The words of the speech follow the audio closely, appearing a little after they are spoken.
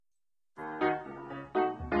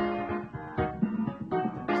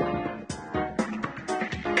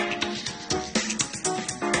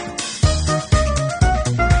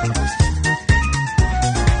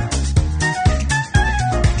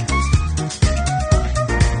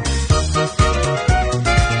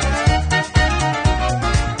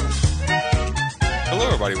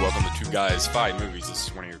Guys Five Movies. This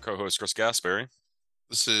is one of your co-hosts, Chris Gaspari.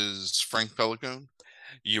 This is Frank Pelicone.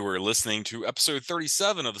 You were listening to episode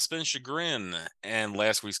 37 of The Spin Chagrin, and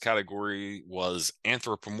last week's category was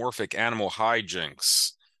anthropomorphic animal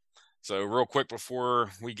hijinks. So, real quick before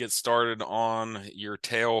we get started on your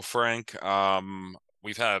tale, Frank,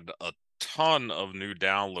 we've had a ton of new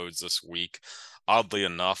downloads this week. Oddly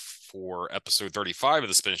enough, for episode 35 of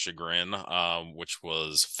The Spin Chagrin, which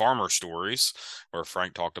was Farmer Stories, where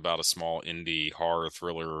Frank talked about a small indie horror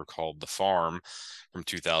thriller called The Farm from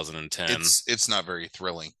 2010. It's not very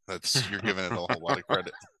thrilling. You're giving it a whole lot of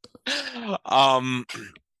credit.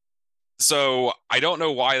 So I don't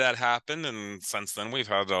know why that happened, and since then we've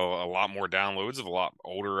had a lot more downloads of a lot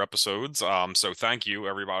older episodes. So thank you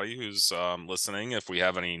everybody who's listening. If we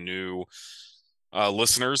have any new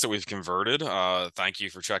listeners that we've converted, thank you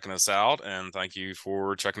for checking us out, and thank you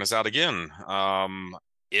for checking us out again.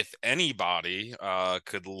 If anybody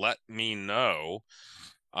could let me know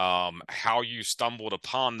how you stumbled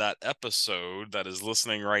upon that episode that is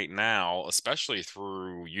listening right now, especially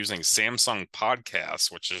through using Samsung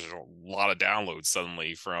Podcasts, which is a lot of downloads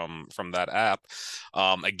suddenly from that app.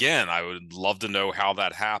 Again, I would love to know how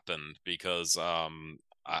that happened, because I'm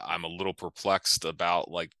a little perplexed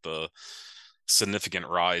about like the significant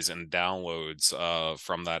rise in downloads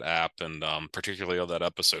from that app, and particularly of that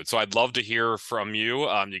episode. So I'd love to hear from you.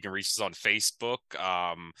 You can reach us on Facebook.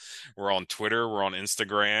 We're on Twitter. We're on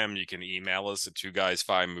Instagram. You can email us at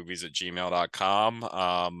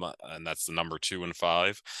twoguys5movies@gmail.com. And that's the number 2 and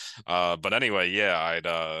 5. But anyway, yeah,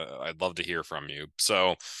 I'd love to hear from you.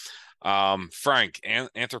 So Frank,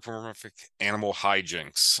 anthropomorphic animal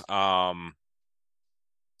hijinks.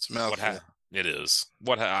 It's a mouthful. It is.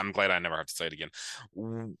 I'm glad I never have to say it again.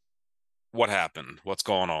 What happened? What's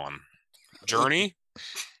going on? Journey?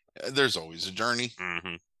 There's always a journey.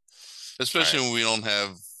 Mm-hmm. Especially when we don't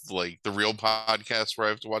have like the real podcast where I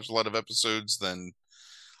have to watch a lot of episodes, then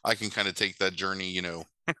I can kind of take that journey,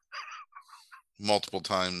 multiple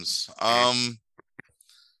times.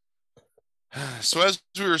 So as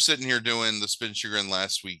we were sitting here doing the Spin Chagrin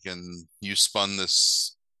last week, and you spun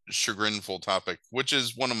this chagrinful topic, which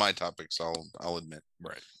is one of my topics, I'll admit.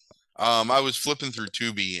 Right. I was flipping through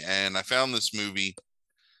Tubi and I found this movie,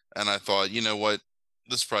 and I thought, you know what,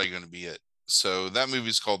 this is probably going to be it. So that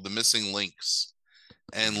movie's called The Missing Lynx,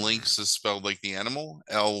 and lynx is spelled like the animal,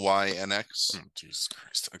 Lynx. Oh, Jesus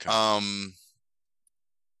Christ. Okay.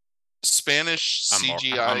 Spanish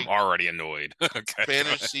CGI. I'm already annoyed. Okay.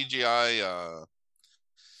 Spanish CGI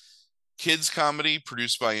kids comedy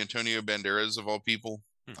produced by Antonio Banderas of all people.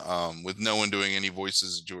 With no one doing any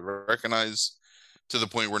voices that you would recognize, to the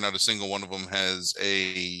point where not a single one of them has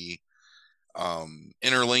a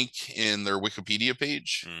interlink in their Wikipedia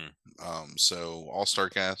page. So all-star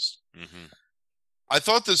cast. Mm-hmm. I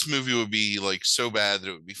thought this movie would be like so bad that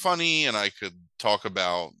it would be funny, and I could talk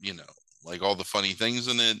about, like all the funny things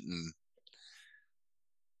in it. And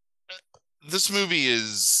this movie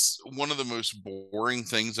is one of the most boring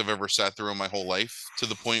things I've ever sat through in my whole life, to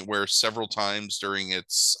the point where several times during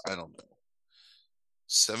its, I don't know,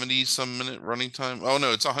 70 some minute running time. Oh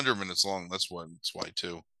no, it's 100 minutes long. That's why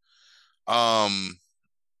too. I'm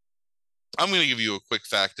going to give you a quick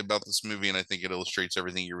fact about this movie, and I think it illustrates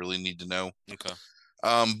everything you really need to know. Okay.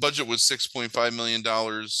 Budget was $6.5 million.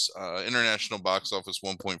 International box office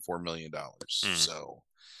 $1.4 million. So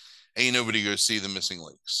ain't nobody go see The Missing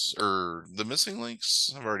Lynx, or The Missing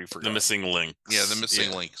Lynx. I've already forgotten. The Missing Lynx. Yeah, The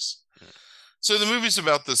Missing Lynx. Yeah. So the movie's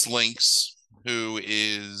about this lynx who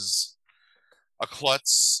is a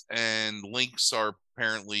klutz, and lynx are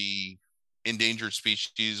apparently endangered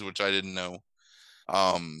species, which I didn't know.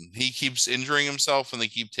 He keeps injuring himself, and they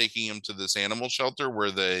keep taking him to this animal shelter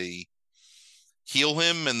where they heal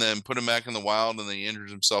him and then put him back in the wild, and then he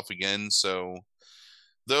injures himself again. So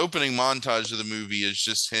the opening montage of the movie is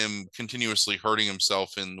just him continuously hurting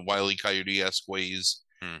himself in Wile E. Coyote-esque ways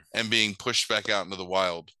and being pushed back out into the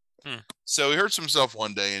wild. So he hurts himself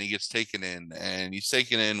one day, and he gets taken in, and he's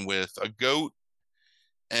taken in with a goat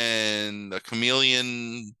and a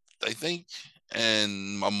chameleon, I think,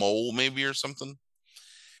 and a mole maybe, or something.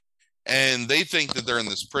 And they think that they're in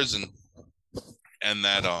this prison, and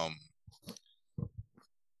that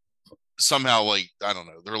somehow, like, I don't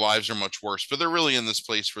know, their lives are much worse, but they're really in this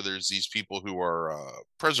place where there's these people who are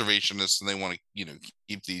preservationists, and they want to,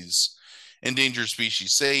 keep these endangered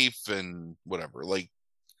species safe and whatever. Like,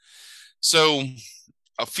 so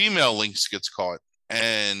a female lynx gets caught,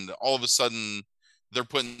 and all of a sudden they're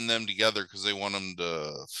putting them together because they want them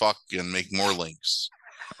to fuck and make more lynx.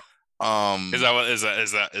 Is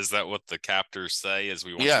that what the captors say? Is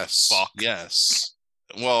we want yes, to fuck? Yes.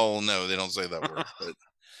 Well, no, they don't say that word, but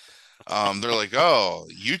They're like, oh,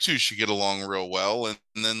 you two should get along real well. And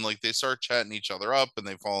then like they start chatting each other up and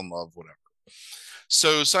they fall in love, whatever.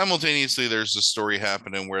 So simultaneously, there's a story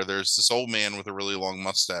happening where there's this old man with a really long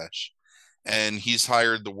mustache, and he's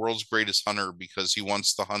hired the world's greatest hunter because he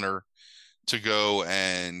wants the hunter to go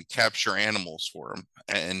and capture animals for him.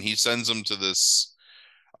 And he sends them to this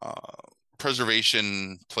uh,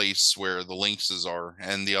 preservation place where the lynxes are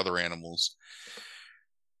and the other animals.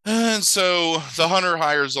 And so the hunter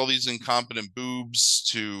hires all these incompetent boobs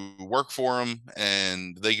to work for him,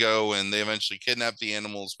 and they go and they eventually kidnap the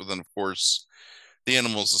animals. But then, of course, the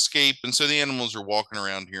animals escape, and so the animals are walking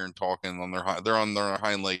around here and talking on they're on their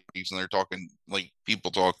hind legs and they're talking like people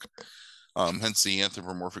talk, hence the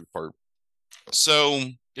anthropomorphic part. So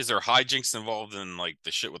Is there hijinks involved in like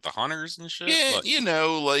the shit with the hunters and shit? yeah,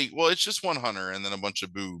 Like, like, well, it's just one hunter and then a bunch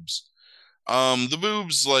of boobs. The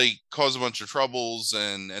boobs like cause a bunch of troubles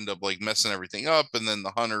and end up like messing everything up, and then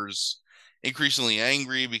the hunter's increasingly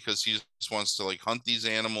angry because he just wants to like hunt these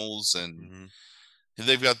animals, and mm-hmm.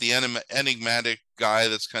 they've got the enigmatic guy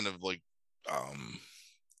that's kind of like um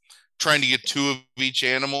trying to get two of each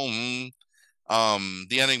animal.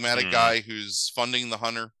 The enigmatic guy who's funding the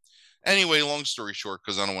hunter. Anyway, long story short,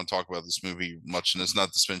 because I don't want to talk about this movie much, and it's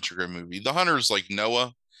not the Spencer Gray movie. The hunter's like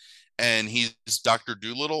Noah, and he's Dr.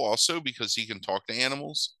 Doolittle also because he can talk to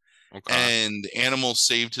animals. Okay. And animals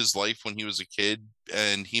saved his life when he was a kid,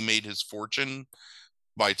 and he made his fortune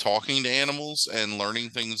by talking to animals and learning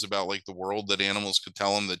things about like the world that animals could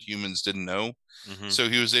tell him that humans didn't know. Mm-hmm. So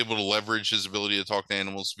he was able to leverage his ability to talk to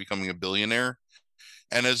animals, becoming a billionaire.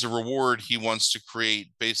 And as a reward, he wants to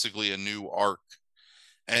create basically a new ark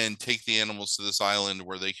and take the animals to this island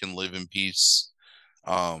where they can live in peace,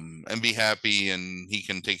 and be happy, and he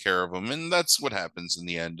can take care of them. And that's what happens in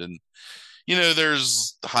the end. And,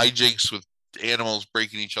 there's hijinks with animals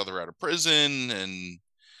breaking each other out of prison and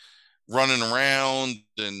running around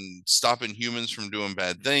and stopping humans from doing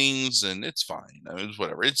bad things, and it's fine. I mean, it's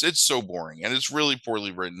whatever. It's so boring, and it's really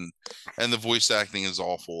poorly written, and the voice acting is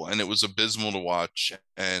awful, and it was abysmal to watch.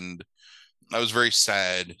 And I was very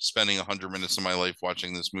sad spending 100 minutes of my life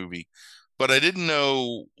watching this movie, but I didn't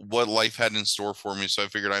know what life had in store for me, so I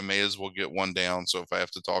figured I may as well get one down. So if I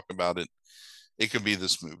have to talk about it, it could be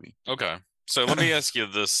this movie. Okay. So let me ask you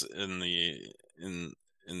this in the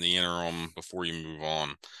interim before you move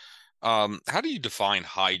on. How do you define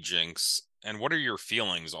hijinks, and what are your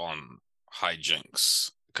feelings on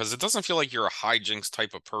hijinks? Because it doesn't feel like you're a hijinks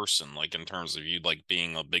type of person, like in terms of you like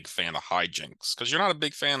being a big fan of hijinks. Because you're not a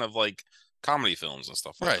big fan of like comedy films and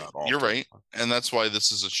stuff like Right, that. you're Often. right, and that's why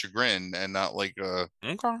this is a chagrin and not like a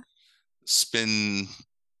Okay. spin.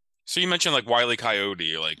 So you mentioned like Wile E.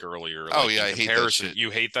 Coyote like earlier. Oh Like yeah, in I hate that comparison, shit. you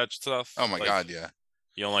hate that stuff. Oh my Like god, yeah.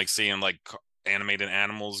 you don't like seeing like animated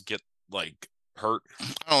animals get like hurt.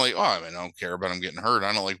 I don't like. Oh, I mean, I don't care about him getting hurt.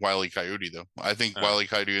 I don't like Wile E. Coyote though. I think Uh, Wile E.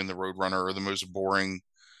 Coyote and the Roadrunner are the most boring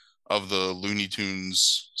of the Looney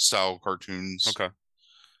Tunes style cartoons. okay.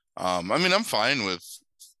 I mean, I'm fine with.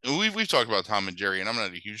 We've talked about Tom and Jerry, and I'm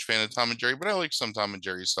not a huge fan of Tom and Jerry, but I like some Tom and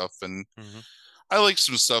Jerry stuff, and Mm-hmm. I like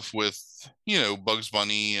some stuff with Bugs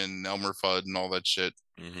Bunny and Elmer Fudd and all that shit.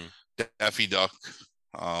 Mm-hmm. Daffy Duck.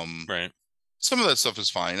 Um, Right. some of that stuff is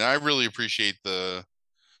fine. I really appreciate the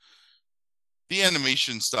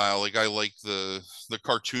animation style. Like I like the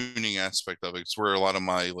cartooning aspect of it. It's where a lot of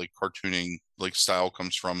my like cartooning like style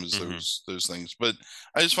comes from, is Mm-hmm. those things. But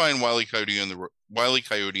I just find Wile E. Coyote and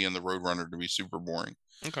the Roadrunner to be super boring.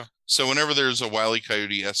 Okay. So whenever there's a Wile E.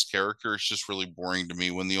 Coyote-esque character, it's just really boring to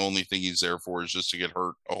me when the only thing he's there for is just to get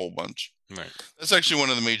hurt a whole bunch. Right. That's actually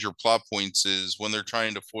one of the major plot points, is when they're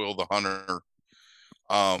trying to foil the hunter.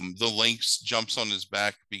 The lynx jumps on his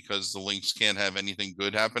back because the lynx can't have anything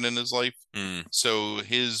good happen in his life. Mm. So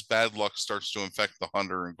his bad luck starts to infect the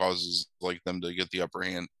hunter and causes like them to get the upper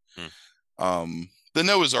hand. The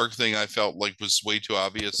Noah's Ark thing I felt like was way too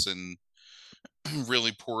obvious and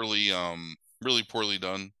really poorly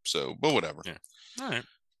done. So, but whatever. Yeah. All right.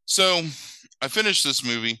 So I finished this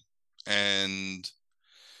movie, and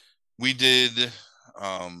we did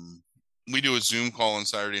we do a Zoom call on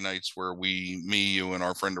Saturday nights where me, you, and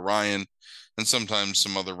our friend Orion, and sometimes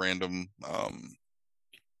some other random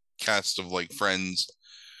cast of like friends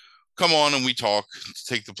come on, and we talk to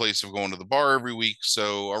take the place of going to the bar every week.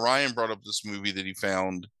 So Orion brought up this movie that he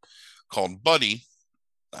found called Buddy,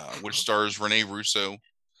 which stars Rene Russo.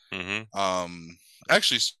 Mm-hmm.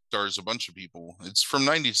 Actually stars a bunch of people. It's from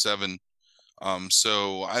 '97.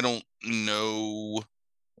 So I don't know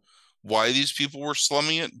why these people were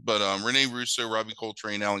slumming it, but Rene Russo, Robbie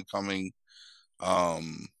Coltrane, Alan Cumming,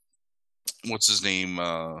 what's his name?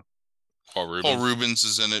 Paul Paul Rubens. Rubens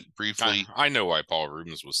is in it briefly. I know why Paul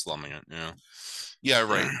Rubens was slumming it. Yeah. Yeah,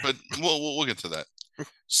 right. But we'll get to that.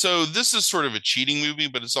 So this is sort of a cheating movie,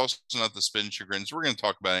 but it's also not the spin chagrins. We're going to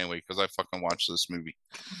talk about it anyway because I fucking watched this movie.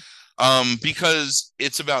 Because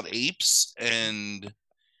it's about apes, and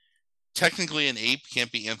technically an ape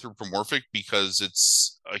can't be anthropomorphic because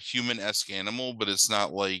it's a human-esque animal, but it's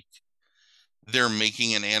not like they're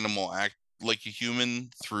making an animal act like a human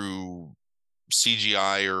through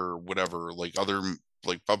CGI or whatever, like other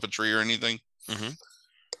like puppetry or anything. Mm-hmm.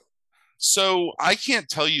 So I can't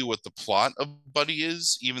tell you what the plot of Buddy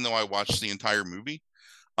is, even though I watched the entire movie,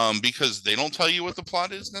 because they don't tell you what the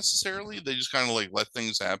plot is necessarily. They just kind of like let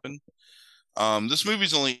things happen. This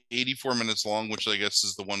movie's only 84 minutes long, which I guess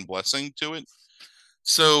is the one blessing to it.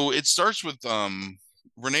 So it starts with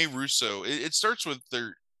Rene Russo. It starts with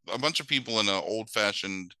a bunch of people in an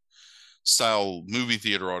old-fashioned style movie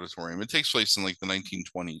theater auditorium. It takes place in like the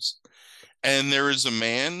 1920s. And there is a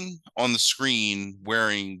man on the screen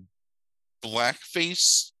wearing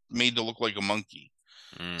blackface made to look like a monkey.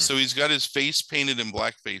 So he's got his face painted in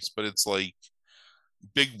blackface, but it's like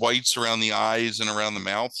big whites around the eyes and around the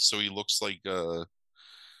mouth, so he looks like a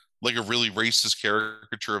really racist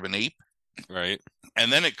caricature of an ape. Right.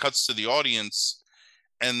 And then it cuts to the audience,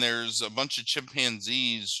 and there's a bunch of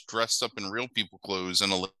chimpanzees dressed up in real people clothes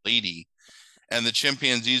and a lady, and the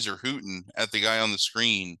chimpanzees are hooting at the guy on the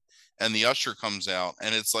screen, and the usher comes out,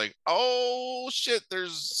 and it's like, oh shit,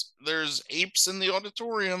 there's apes in the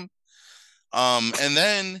auditorium. And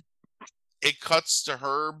then it cuts to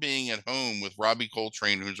her being at home with Robbie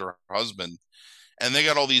Coltrane, who's her husband, and they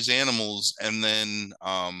got all these animals. And then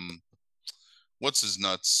what's his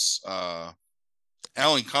nuts?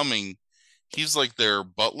 Alan Cumming, he's like their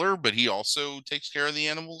butler, but he also takes care of the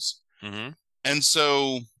animals. Mm-hmm. And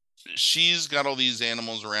so she's got all these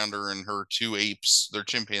animals around her, and her two apes, they're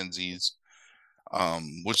chimpanzees,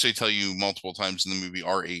 which they tell you multiple times in the movie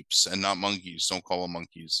are apes and not monkeys. Don't call them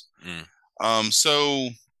monkeys. So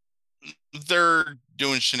they're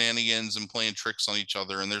doing shenanigans and playing tricks on each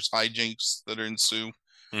other, and there's hijinks that ensue.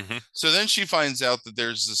 Mm-hmm. So then she finds out that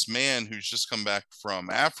there's this man who's just come back from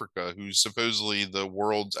Africa, who's supposedly the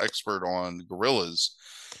world's expert on gorillas,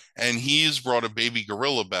 and he's brought a baby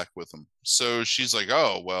gorilla back with him. So she's like,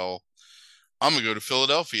 oh, well, I'm gonna go to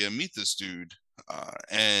Philadelphia and meet this dude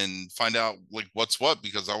and find out like what's what,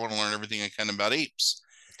 because I want to learn everything I can about apes.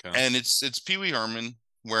 Okay. And it's Pee Wee Herman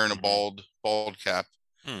wearing a bald cap.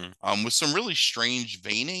 With some really strange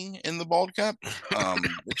veining in the bald cap.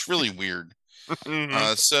 It's really weird.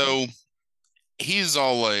 So he's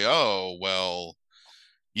all like, oh, well,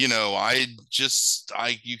 you know,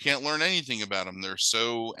 you can't learn anything about them. They're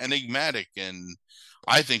so enigmatic, and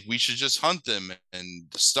I think we should just hunt them and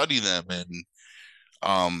study them. And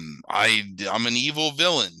I'm an evil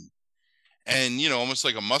villain. And, you know, almost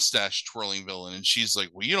like a mustache twirling villain. And she's like,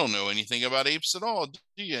 well, you don't know anything about apes at all, do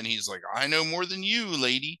you? And he's like, I know more than you,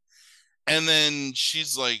 lady. And then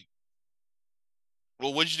she's like,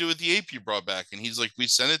 well, what'd you do with the ape you brought back? And he's like, we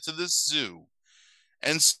sent it to this zoo.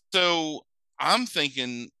 And so I'm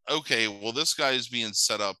thinking, okay, well, this guy is being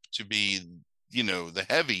set up to be, you know, the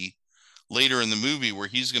heavy later in the movie, where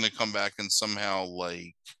he's going to come back and somehow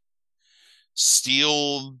like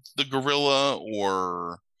steal the gorilla,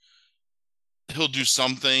 or he'll do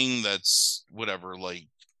something that's whatever, like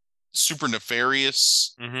super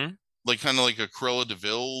nefarious. Like kind of like a Cruella de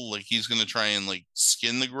Vil, like he's going to try and like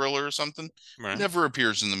skin the gorilla or something. Right. Never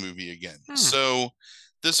appears in the movie again. So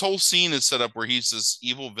this whole scene is set up where he's this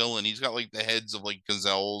evil villain. He's got like the heads of like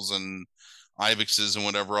gazelles and ibexes and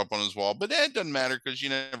whatever up on his wall, but it doesn't matter because you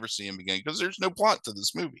never see him again because there's no plot to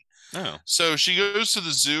this movie. Oh. So she goes to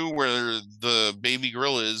the zoo where the baby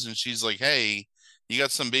gorilla is, and she's like, hey, you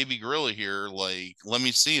got some baby gorilla here, like let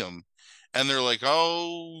me see him. And they're like,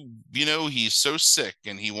 oh, you know, he's so sick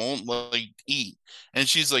and he won't like eat. And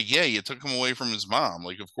she's like, yeah, you took him away from his mom,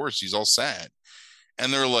 like of course he's all sad.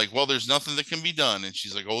 And they're like, well, there's nothing that can be done. And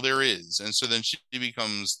she's like, oh, there is. And so then she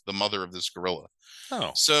becomes the mother of this gorilla.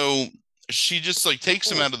 Oh. So she just like takes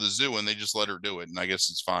him out of the zoo, and they just let her do it, and I guess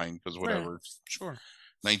it's fine because whatever. Right. Sure.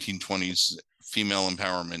 1920s female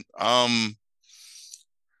empowerment.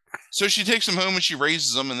 So she takes him home and she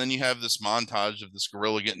raises him, and then you have this montage of this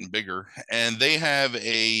gorilla getting bigger, and they have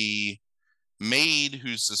a maid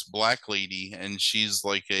who's this black lady, and she's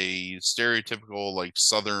like a stereotypical like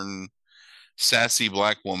southern sassy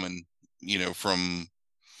black woman, you know, from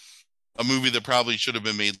a movie that probably should have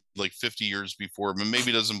been made like 50 years before, but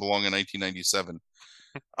maybe doesn't belong in 1997.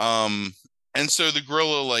 And so the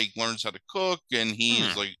gorilla like learns how to cook, and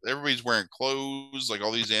he's like, everybody's wearing clothes, like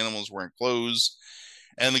all these animals wearing clothes.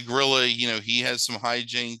 And the gorilla, he has some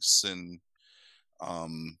hijinks, and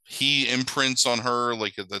he imprints on her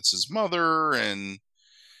like that's his mother. And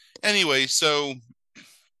anyway, so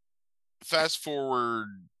fast forward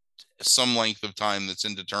some length of time that's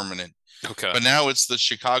indeterminate, Okay. but now it's the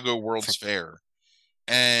Chicago World's Fair,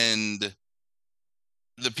 and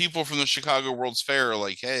the people from the Chicago World's Fair are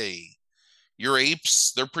like, hey, your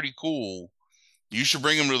apes, they're pretty cool. You should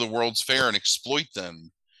bring them to the World's Fair and exploit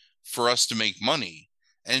them for us to make money.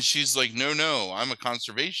 And she's like, no, I'm a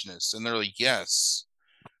conservationist. And they're like, yes,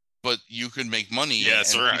 but you could make money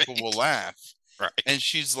Yes, and right. people will laugh. Right. And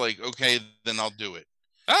she's like, okay, then I'll do it.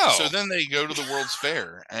 Oh. So then they go to the World's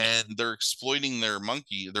Fair and they're exploiting their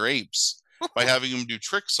apes, by having them do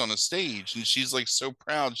tricks on a stage. And she's like so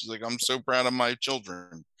proud. She's like, I'm so proud of my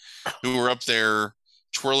children who are up there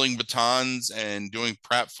twirling batons and doing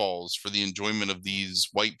pratfalls for the enjoyment of these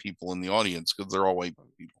white people in the audience, because they're all white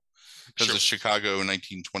people, because Sure. of Chicago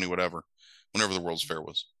 1920, whenever the World's Fair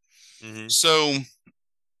was. Mm-hmm. So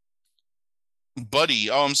Buddy,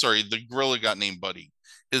 oh, I'm sorry, the gorilla got named Buddy.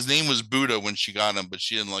 His name was Buddha when she got him, but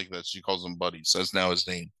she didn't like that. She calls him Buddy. So that's now his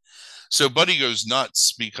name. So Buddy goes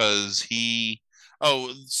nuts because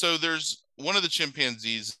so there's one of the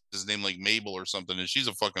chimpanzees is named like Mabel or something, and she's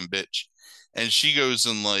a fucking bitch. And she goes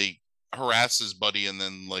and like harasses Buddy, and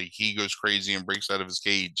then like he goes crazy and breaks out of his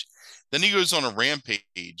cage. Then he goes on a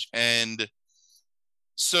rampage, and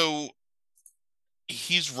so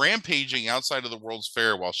he's rampaging outside of the World's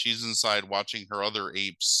Fair while she's inside watching her other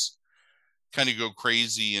apes kind of go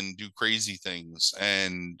crazy and do crazy things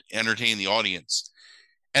and entertain the audience.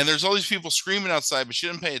 And there's all these people screaming outside, but she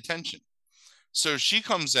didn't pay attention. So she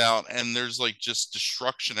comes out and there's like just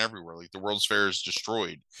destruction everywhere. Like the World's Fair is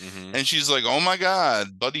destroyed. Mm-hmm. And she's like, oh my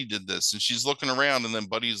God, Buddy did this. And she's looking around, and then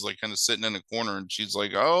Buddy's like kind of sitting in a corner, and she's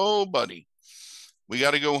like, oh, Buddy, we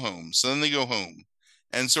got to go home. So then they go home.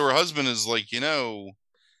 And so her husband is like,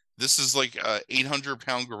 this is like a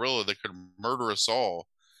 800-pound gorilla that could murder us all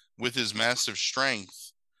with his massive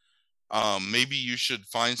strength. Maybe you should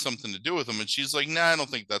find something to do with him. And she's like, nah, I don't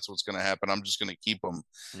think that's what's going to happen. I'm just going to keep him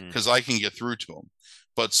because I can get through to him.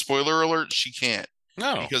 But spoiler alert, she can't.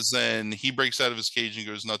 No. Because then he breaks out of his cage and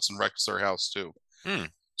goes nuts and wrecks their house too. Hmm.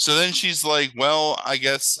 So then she's like, well, I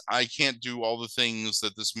guess I can't do all the things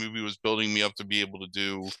that this movie was building me up to be able to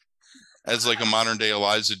do as like a modern day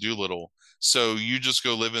Eliza Doolittle. So you just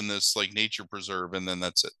go live in this like nature preserve, and then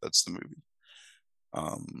that's it. That's the movie.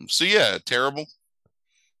 So yeah, terrible.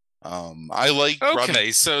 I like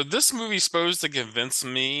Okay, so this movie's supposed to convince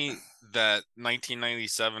me that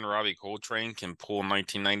 1997 Robbie Coltrane can pull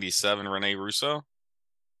 1997 Rene Russo.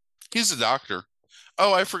 He's a doctor.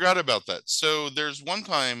 Oh, I forgot about that. So there's one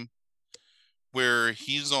time where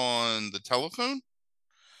he's on the telephone.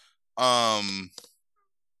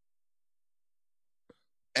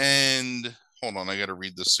 And hold on, I got to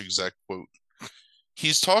read this exact quote.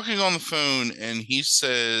 He's talking on the phone and he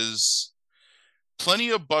says, plenty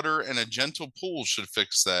of butter and a gentle pull should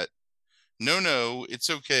fix that. No, it's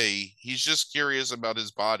okay. He's just curious about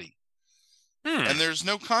his body. And there's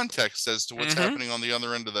no context as to what's happening on the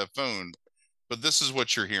other end of that phone, but this is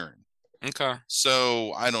what you're hearing. Okay.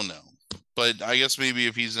 So I don't know, but I guess maybe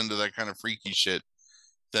if he's into that kind of freaky shit,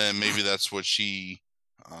 then maybe that's what she.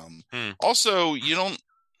 Also,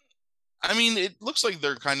 I mean, it looks like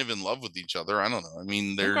they're kind of in love with each other. I don't know. I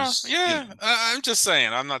mean, there's I'm just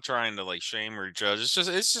saying. I'm not trying to like shame or judge. It's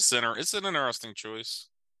an interesting choice.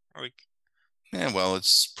 Like, yeah, well,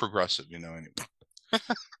 it's progressive, anyway.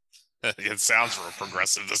 It sounds real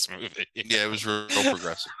progressive, this movie. Yeah, it was real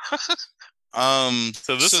progressive.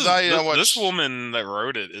 So this woman that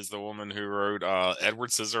wrote it is the woman who wrote Edward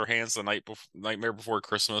Scissorhands, The Nightmare Before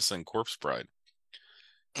Christmas, and Corpse Bride.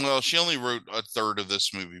 Well, she only wrote a third of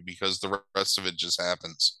this movie because the rest of it just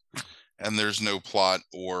happens, and there's no plot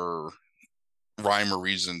or rhyme or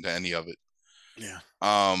reason to any of it. Yeah.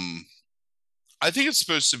 I think it's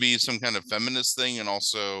supposed to be some kind of feminist thing, and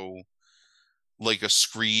also like a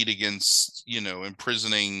screed against,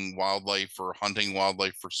 imprisoning wildlife or hunting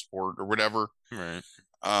wildlife for sport or whatever. Right.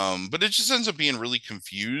 But it just ends up being really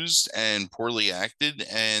confused and poorly acted.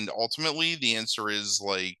 And ultimately the answer is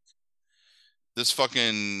like this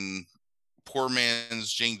fucking poor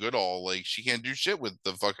man's Jane Goodall. Like she can't do shit with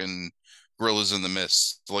the fucking gorillas in the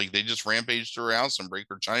mist. Like they just rampage through her house and break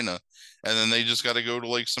her china. And then they just got to go to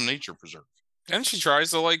like some nature preserve. And she tries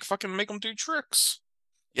to like fucking make them do tricks.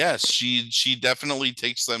 Yes, she definitely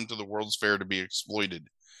takes them to the World's Fair to be exploited,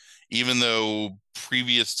 even though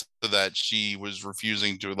previous to that she was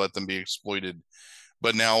refusing to let them be exploited.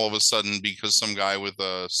 But now all of a sudden, because some guy with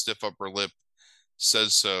a stiff upper lip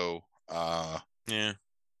says so, yeah.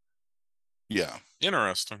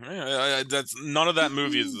 Interesting. Yeah, that's none of that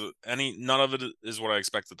movie is none of it is what I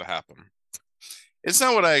expected to happen. It's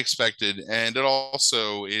not what I expected, and it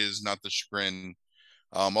also is not the chagrin.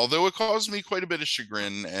 Although it caused me quite a bit of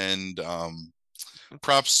chagrin, and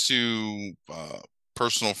props to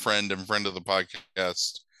personal friend and friend of the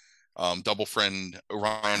podcast, double friend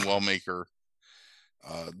Ryan Wellmaker,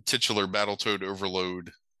 titular Battletoad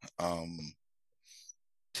Overload, um,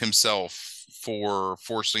 himself, for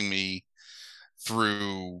forcing me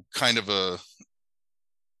through kind of a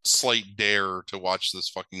slight dare to watch this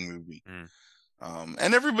fucking movie.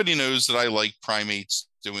 And everybody knows that I like primates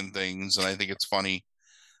doing things, and I think it's funny.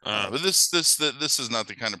 But this is not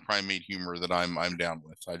the kind of primate humor that I'm down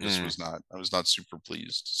with. I just was not. I was not super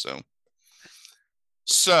pleased.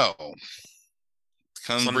 So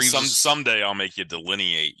kind of brings us... someday I'll make you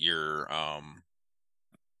delineate your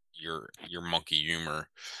monkey humor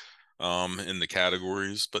in the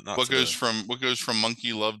categories, but not what today. goes from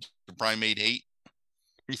monkey love to primate hate.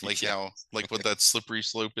 Like how, like what that slippery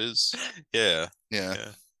slope is. Yeah.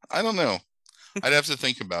 I don't know. I'd have to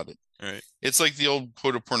think about it. Right. It's like the old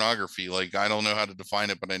quote of pornography. Like, I don't know how to define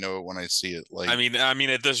it, but I know it when I see it. Like, I mean,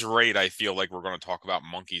 at this rate, I feel like we're going to talk about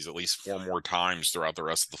monkeys at least 4 more times throughout the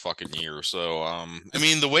rest of the fucking year. So, I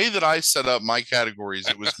mean, the way that I set up my categories,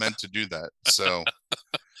 it was meant to do that. So,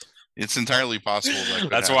 it's entirely possible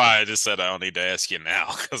that's happen. Why I just said I don't need to ask you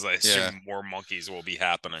now, because I assume more monkeys will be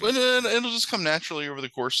happening. But it'll just come naturally over the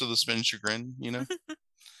course of the Spin Chagrin, you know.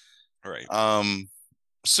 Right.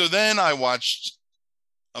 So then I watched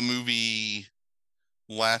a movie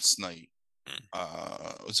last night.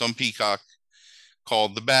 It was on Peacock,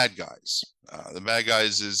 called The Bad Guys. The Bad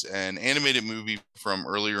Guys is an animated movie from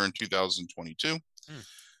earlier in 2022.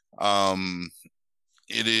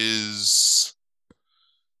 It is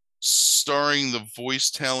starring the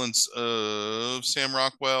voice talents of Sam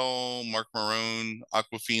Rockwell, Mark Marone,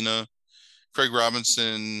 Aquafina, Craig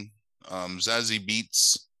Robinson, Zazie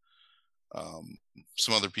Beetz,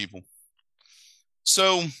 some other people.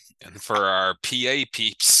 So, and for our PA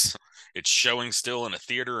peeps, it's showing still in a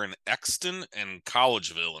theater in Exton and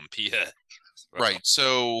Collegeville in PA. Right.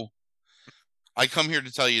 So I come here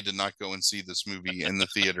to tell you to not go and see this movie in the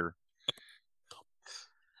theater.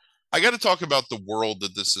 I got to talk about the world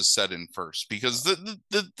that this is set in first, because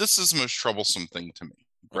this is the most troublesome thing to me,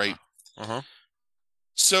 right?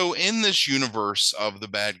 So in this universe of the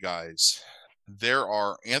bad guys, there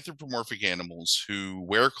are anthropomorphic animals who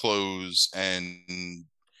wear clothes and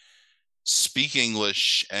speak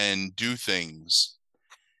English and do things.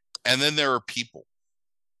 And then there are people.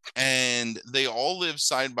 And they all live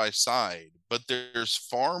side by side, but there's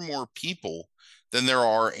far more people than there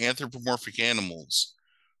are anthropomorphic animals.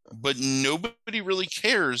 But nobody really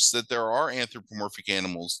cares that there are anthropomorphic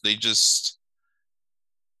animals. They just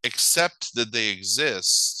accept that they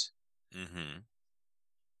exist.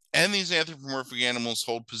 And these anthropomorphic animals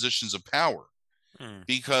hold positions of power,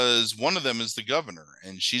 because one of them is the governor,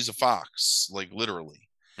 and she's a fox, like literally.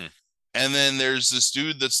 And then there's this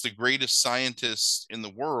dude that's the greatest scientist in the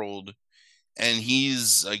world, and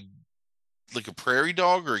he's like a prairie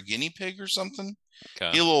dog or a guinea pig or something.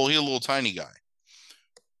 Okay. He's a little tiny guy.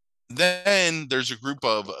 Then there's a group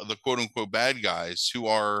of the quote unquote bad guys who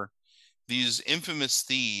are these infamous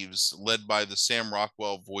thieves led by the Sam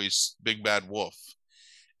Rockwell voiced Big Bad Wolf.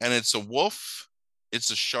 And it's a wolf, it's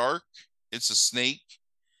a shark, it's a snake,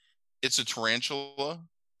 it's a tarantula,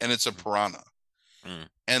 and it's a piranha.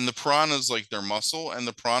 And the piranha is like their muscle, and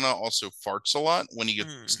the piranha also farts a lot when he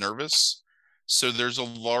gets nervous. So there's a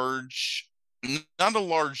not a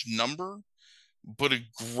large number, but a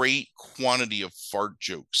great quantity of fart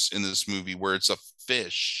jokes in this movie, where it's a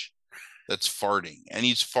fish that's farting, and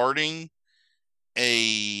he's farting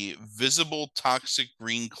a visible toxic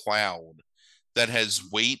green cloud that has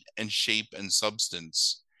weight and shape and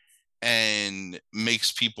substance and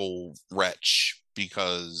makes people retch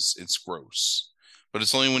because it's gross. But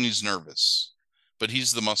it's only when he's nervous. But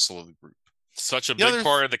he's the muscle of the group. Such a big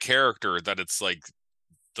part of the character that it's like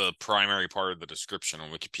the primary part of the description on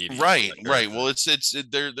Wikipedia. Right. Well,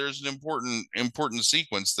 there's an important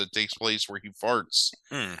sequence that takes place where he farts,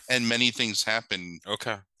 and many things happen.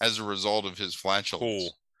 Okay. As a result of his flatulence.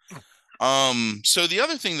 Cool. So the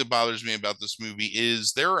other thing that bothers me about this movie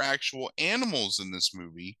is there are actual animals in this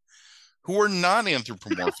movie who are not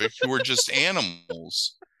anthropomorphic, who are just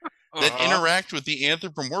animals that interact with the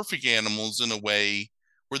anthropomorphic animals in a way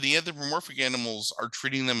where the anthropomorphic animals are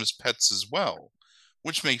treating them as pets as well,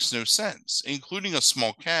 which makes no sense, including a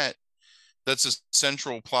small cat that's a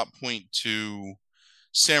central plot point to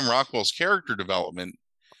Sam Rockwell's character development,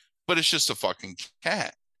 but it's just a fucking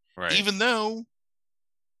cat. Right. Even though,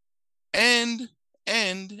 and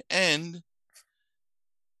and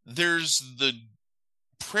there's the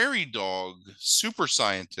prairie dog super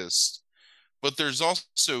scientist, but there's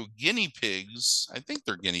also guinea pigs. I think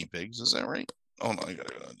they're guinea pigs. Is that right? Oh no, I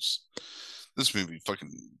gotta go. This movie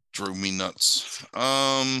fucking drove me nuts.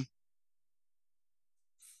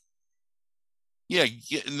 Yeah,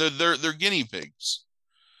 they're guinea pigs.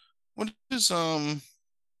 What is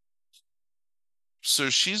So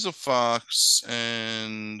she's a fox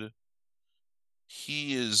and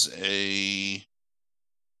he is a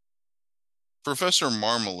Professor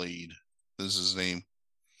Marmalade. This is his name.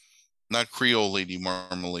 Not Creole Lady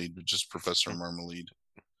Marmalade, but just Professor Marmalade.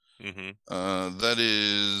 That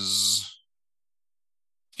is,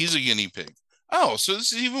 he's a guinea pig. Oh, so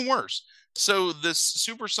this is even worse. So this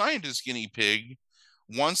super scientist guinea pig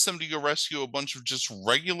wants them to go rescue a bunch of just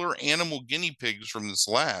regular animal guinea pigs from this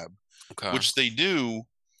lab, which they do.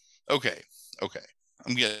 Okay.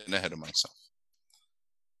 I'm getting ahead of myself.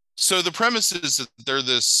 So the premise is that they're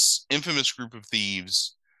this infamous group of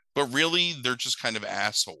thieves, but really they're just kind of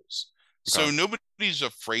assholes. So nobody's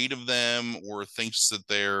afraid of them or thinks that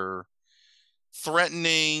they're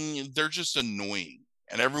threatening. They're just annoying,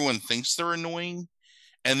 and everyone thinks they're annoying,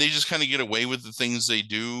 and they just kind of get away with the things they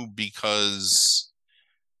do because,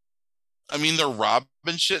 I mean, they're robbing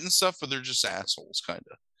shit and stuff, but they're just assholes, kind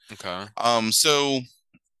of. So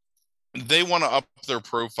they want to up their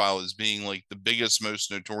profile as being like the biggest,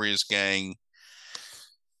 most notorious gang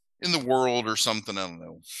in the world or something. I don't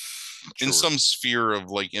know. Sure. In some sphere of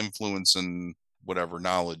like influence and whatever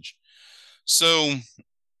knowledge. So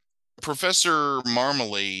Professor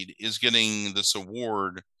Marmalade is getting this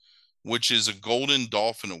award, which is a Golden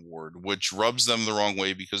Dolphin Award, which rubs them the wrong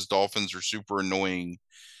way because dolphins are super annoying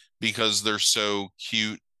because they're so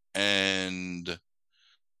cute and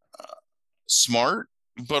smart,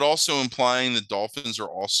 but also implying that dolphins are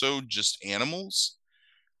also just animals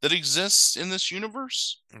that exist in this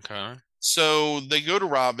universe. So they go to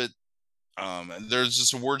rob it. There's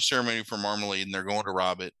this award ceremony for Marmalade, and they're going to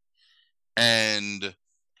rob it. And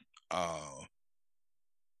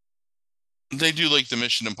they do like the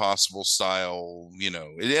Mission Impossible style,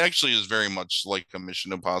 it actually is very much like a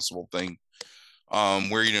Mission Impossible thing.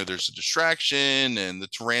 Where, there's a distraction, and the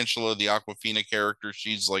tarantula, the Aquafina character,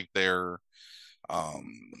 she's like their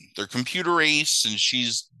computer ace, and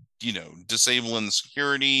she's, disabling the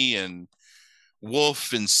security, and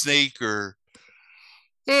Wolf and Snake are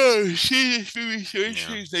she's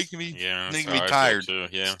making me tired.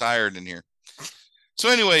 It's tired in here. So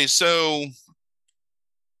anyway, so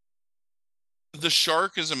the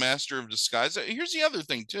shark is a master of disguise. Here's the other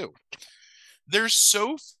thing too. There's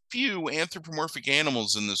so few anthropomorphic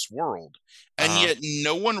animals in this world, and yet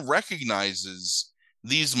no one recognizes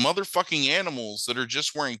these motherfucking animals that are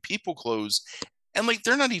just wearing people clothes, and like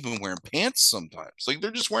they're not even wearing pants sometimes. Like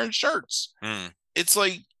they're just wearing shirts. It's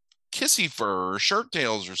like kissy fur or shirt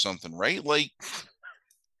tails or something, right? Like,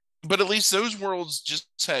 but at least those worlds just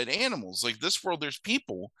had animals. Like this world, there's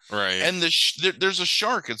people, right? And there's a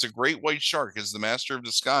shark. It's a great white shark. It's the master of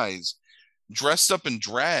disguise, dressed up in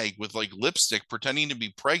drag with like lipstick, pretending to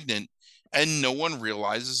be pregnant, and no one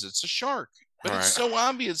realizes it's a shark. But it's so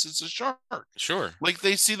obvious it's a shark. Sure. Like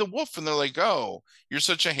they see the wolf and they're like, "Oh, you're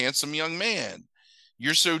such a handsome young man.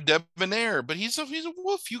 You're so debonair." But he's a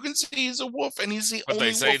wolf. You can see he's a wolf, and he's the only wolf. But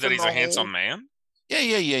they say that he's a handsome man.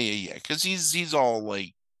 Yeah. Because he's all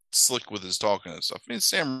like slick with his talking and stuff. I mean,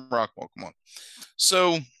 Sam Rockwell, come on.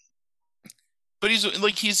 So, but he's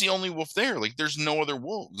the only wolf there. Like, there's no other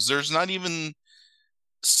wolves. There's not even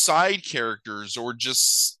side characters or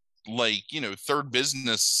just like, third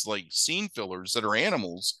business like scene fillers that are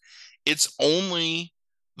animals. It's only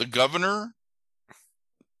the governor,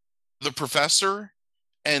 the professor,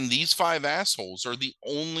 and these 5 assholes are the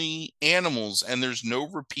only animals, and there's no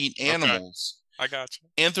repeat animals. I got you.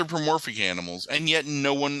 Anthropomorphic animals, and yet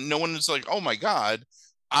no one is like, "Oh my god,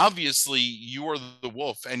 obviously you are the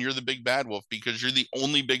wolf and you're the big bad wolf because you're the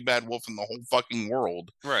only big bad wolf in the whole fucking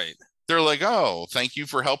world." Right. They're like, "Oh, thank you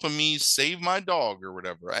for helping me save my dog," or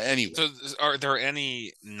whatever. Anyway, so are there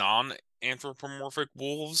any non-anthropomorphic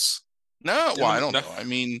wolves? No, well, I don't know. I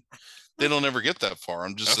mean, they don't ever get that far.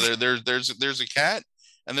 I'm just there's a cat,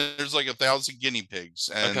 and there's like 1,000 guinea pigs,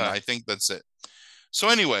 and I think that's it. So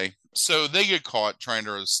anyway, so they get caught trying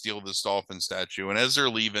to steal this dolphin statue, and as they're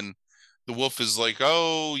leaving, the wolf is like,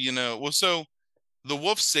 "Oh, so the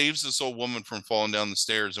wolf saves this old woman from falling down the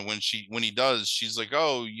stairs, and when he does, she's like,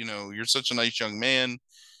 "Oh, you're such a nice young man.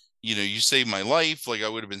 You saved my life. Like I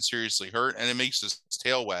would have been seriously hurt," and it makes his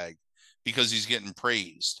tail wag because he's getting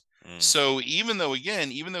praised. Mm. So even though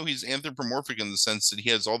he's anthropomorphic in the sense that he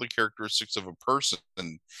has all the characteristics of a person,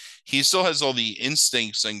 he still has all the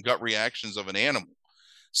instincts and gut reactions of an animal.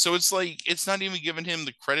 So it's like it's not even giving him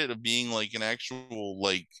the credit of being like an actual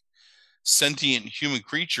like sentient human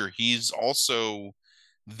creature. He's also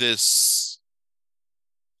this,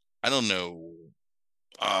 I don't know,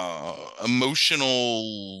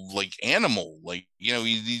 emotional like animal. Like,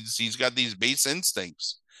 he's got these base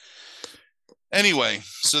instincts. Anyway,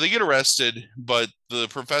 so they get arrested, but the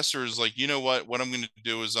professor is like, you know what I'm going to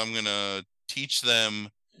do is I'm going to teach them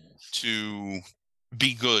to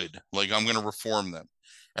be good. Like, I'm going to reform them.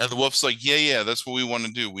 And the wolf's like, yeah, that's what we want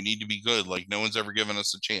to do. We need to be good. Like, no one's ever given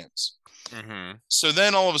us a chance. Mm-hmm. So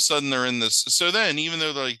then all of a sudden they're in this. So then, even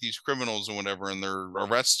though they're like these criminals or whatever, and they're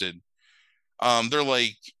arrested, they're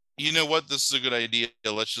like, you know what? This is a good idea.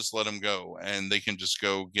 Let's just let them go, and they can just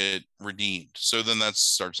go get redeemed. So then that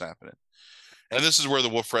starts happening. And this is where the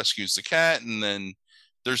wolf rescues the cat, and then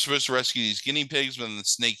they're supposed to rescue these guinea pigs, but then the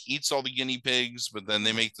snake eats all the guinea pigs, but then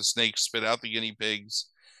they make the snake spit out the guinea pigs.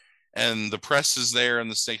 And the press is there, and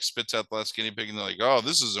the snake spits out the last guinea pig, and they're like, oh,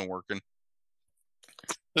 this isn't working.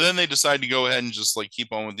 But then they decide to go ahead and just like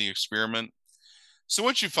keep on with the experiment. So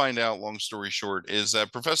what you find out, long story short, is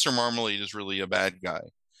that Professor Marmalade is really a bad guy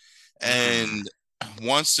Mm. and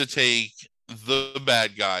wants to take the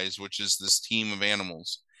bad guys, which is this team of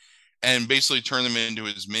animals, and basically turn them into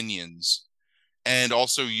his minions and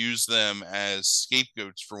also use them as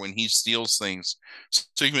scapegoats for when he steals things.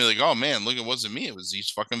 So you can be like, oh man, look, it wasn't me. It was these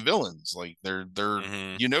fucking villains. Like they're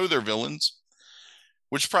Mm-hmm. they're villains,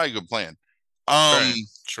 which is probably a good plan. Um, Right.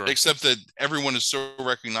 Sure. except that everyone is so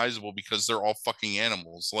recognizable because they're all fucking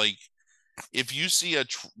animals. Like if you see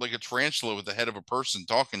like a tarantula with the head of a person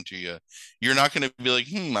talking to you, you're not going to be like,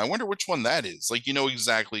 I wonder which one that is. Like you know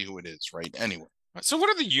exactly who it is, right? Anyway. So what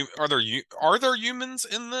are are there humans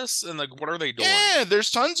in this, and like what are they doing? Yeah,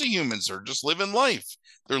 there's tons of humans. They're just living life.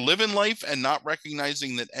 They're living life and not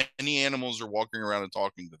recognizing that any animals are walking around and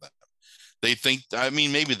talking to them. They think, I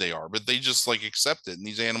mean, maybe they are, but they just like accept it. And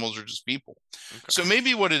these animals are just people. So Okay.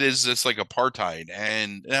 maybe what it is, it's like apartheid.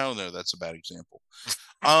 And I don't know, that's a bad example.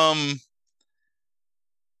 Um,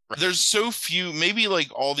 Right. there's so few, maybe like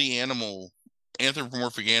all the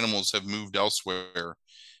anthropomorphic animals have moved elsewhere.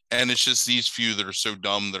 And it's just these few that are so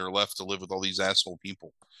dumb that are left to live with all these asshole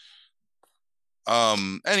people.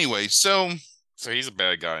 Anyway, So he's a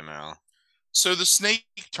bad guy now. so the snake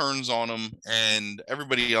turns on him and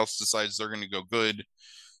everybody else decides they're going to go good.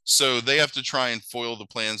 So they have to try and foil the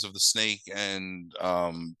plans of the snake and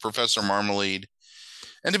Professor Marmalade.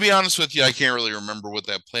 And to be honest with you, I can't really remember what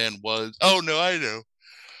that plan was. Oh, no, I know.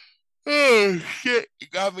 Oh, shit. You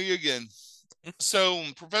got me again. So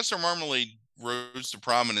Professor Marmalade rose to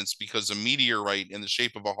prominence because a meteorite in the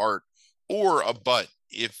shape of a heart or a butt,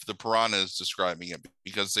 if the piranha is describing it,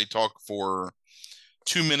 because they talk for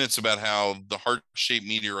 2 minutes about how the heart-shaped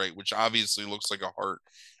meteorite, which obviously looks like a heart,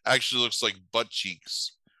 actually looks like butt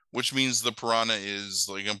cheeks, which means the piranha is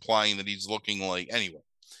like implying that he's looking like anyway.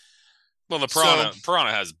 Well, the So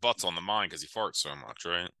piranha has butts on the mind because he farts so much,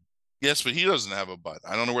 right? yes, but he doesn't have a butt.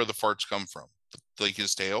 I don't know where the farts come from. Like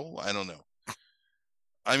his tail? I don't know.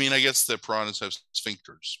 I mean, I guess that piranhas have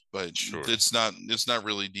sphincters, but Sure. it's not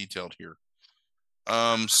really detailed here.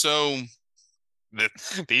 So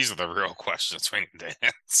These are the real questions we need to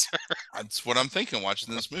answer. that's what I'm thinking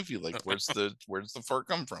watching this movie. Like, where's the fart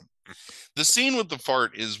come from? The scene with the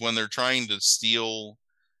fart is when they're trying to steal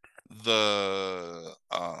the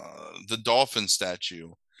dolphin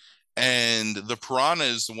statue, and the piranha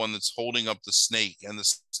is the one that's holding up the snake, and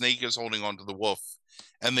the snake is holding onto the wolf,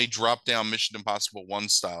 and they drop down Mission Impossible 1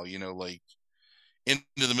 style, like into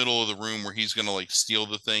the middle of the room where he's gonna like steal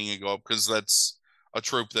the thing and go up, because that's a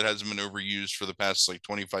trope that hasn't been overused for the past like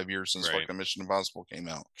 25 years since Right. fucking Mission Impossible came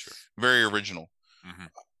out. Sure. Very original. Mm-hmm.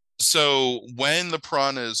 So when the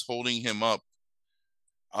piranha is holding him up,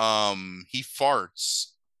 he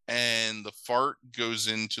farts, and the fart goes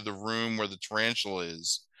into the room where the tarantula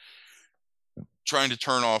is, trying to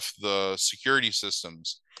turn off the security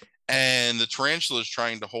systems. And the tarantula is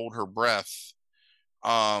trying to hold her breath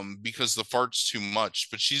because the fart's too much,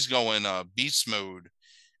 but she's going beast mode,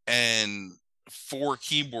 and 4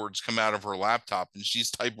 keyboards come out of her laptop, and she's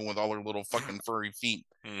typing with all her little fucking furry feet,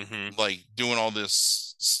 Mm-hmm. like doing all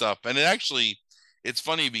this stuff. And it's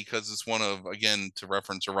funny because it's one of, again, to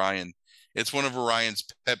reference Orion, it's one of Orion's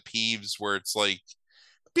pet peeves where it's like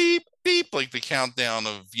beep beep, like the countdown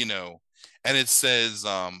of, and it says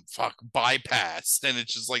fuck bypass, and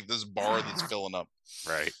it's just like this bar that's filling up.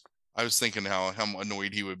 Right. I was thinking how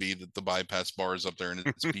annoyed he would be that the bypass bar is up there and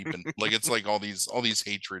it's beeping. Like it's like all these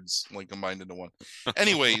hatreds like combined into one.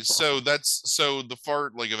 Anyway, so the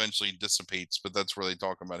fart like eventually dissipates, but that's where they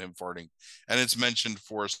talk about him farting. And it's mentioned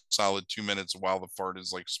for a solid 2 minutes while the fart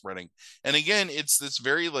is like spreading. And again, it's this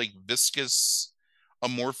very like viscous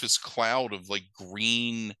amorphous cloud of like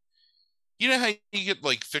green. You know how you get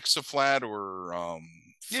like Fix-A-Flat or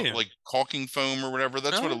Yeah. like caulking foam or whatever?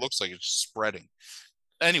 That's what it Uh, looks like. It's just spreading.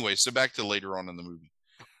 Anyway, so back to later on in the movie.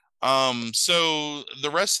 So the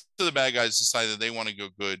rest of the bad guys decide that they want to go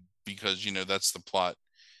good because that's the plot.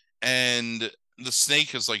 And the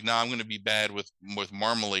snake is like, "Nah, I'm going to be bad with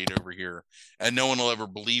Marmalade over here, and no one will ever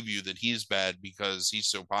believe you that he's bad because he's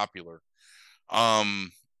so popular."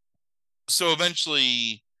 Um, so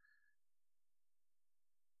eventually,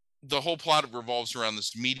 the whole plot revolves around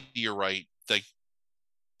this meteorite, like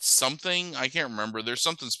something I can't remember. There's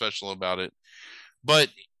something special about it, but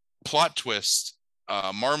plot twist: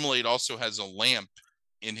 Marmalade also has a lamp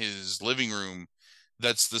in his living room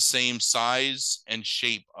that's the same size and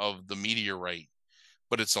shape of the meteorite,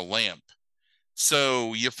 but it's a lamp.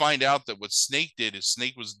 So you find out that what Snake did is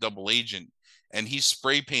Snake was a double agent, and he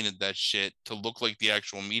spray painted that shit to look like the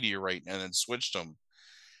actual meteorite, and then switched them.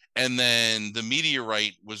 And then the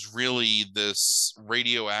meteorite was really this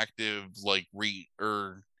radioactive, like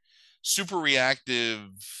or super reactive,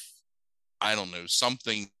 I don't know,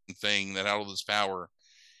 something thing that had all this power.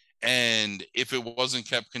 And if it wasn't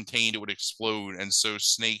kept contained, it would explode. And so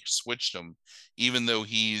Snake switched him, even though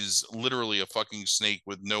he's literally a fucking snake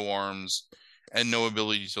with no arms and no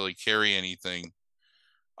ability to like carry anything.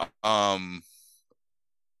 Um,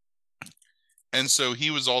 and so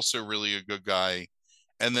he was also really a good guy.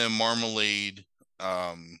 And then Marmalade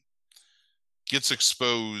um gets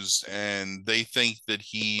exposed, and they think that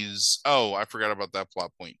I forgot about that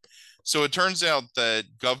plot point. So it turns out that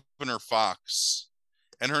Governor Fox,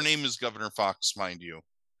 and her name is Governor Fox, mind you,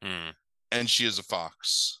 hmm. and she is a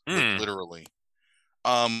fox, like Hmm. literally.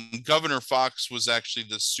 Governor Fox was actually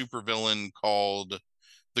this supervillain called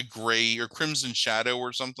the Gray or Crimson Shadow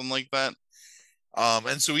or something like that.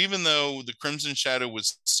 And so even though the Crimson Shadow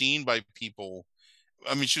was seen by people,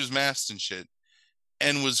 I mean, she was masked and shit,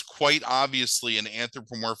 and was quite obviously an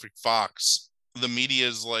anthropomorphic fox. The media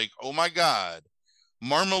is like, "Oh my god,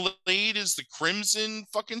 Marmalade is the Crimson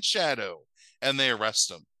fucking Shadow," and they arrest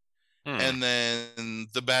him. Hmm. And then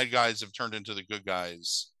the bad guys have turned into the good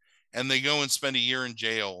guys, and they go and spend a year in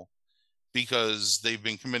jail because they've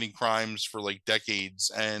been committing crimes for like decades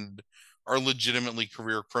and are legitimately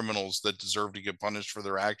career criminals that deserve to get punished for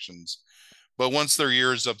their actions. But once their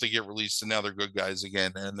year is up, they get released, and now they're good guys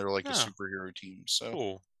again, and they're like a Yeah. superhero team. So,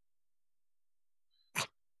 Cool.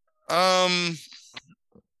 um,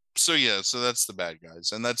 so yeah, so that's the bad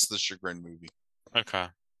guys, and that's the Chagrin movie. Okay.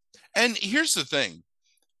 And here's the thing: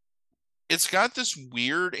 it's got this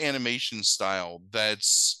weird animation style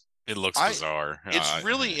that's It looks I. bizarre. It's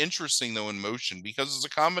really interesting though in motion because it's a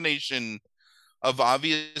combination of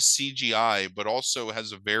obvious CGI, but also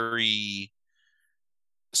has a very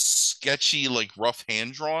sketchy, like rough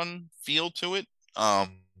hand drawn feel to it.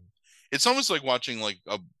 It's almost like watching like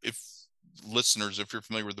if listeners, if you're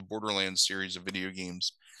familiar with the Borderlands series of video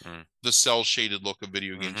games, mm. the cell shaded look of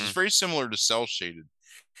video games is Hmm. very similar to cell shaded,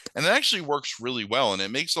 and it actually works really well, and it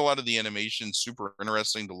makes a lot of the animation super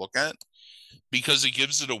interesting to look at because it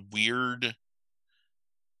gives it a weird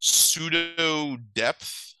pseudo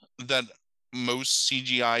depth that most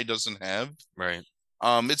CGI doesn't have. Right.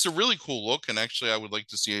 It's a really cool look, and actually, I would like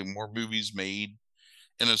to see more movies made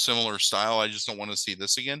in a similar style. I just don't want to see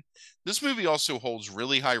this again. This movie also holds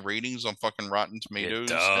really high ratings on fucking Rotten It Tomatoes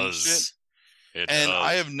and shit, does. It and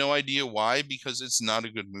I does. have no idea why because it's not a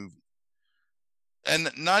good movie.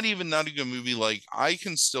 And not even not a good movie. Like I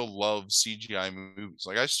can still love CGI movies.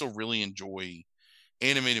 Like I still really enjoy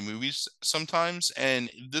animated movies sometimes, and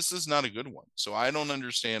this is not a good one. So I don't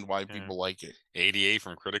understand why Yeah. people like it. 88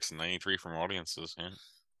 from critics and 93 from audiences. Yeah.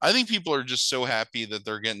 I think people are just so happy that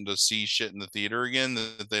they're getting to see shit in the theater again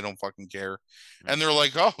that they don't fucking care. Mm. And they're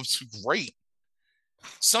like, "Oh, it's great."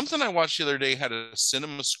 Something I watched the other day had a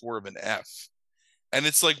cinema score of an F. And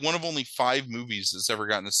it's like one of only 5 movies that's ever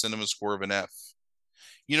gotten a cinema score of an F.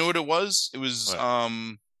 You know what it was? It was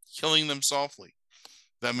What? Killing Them Softly.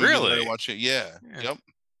 That movie that I Really? watched it. Yeah. Yeah. Yep.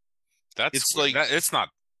 That's It's weird. like That it's not.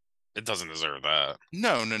 It doesn't deserve that.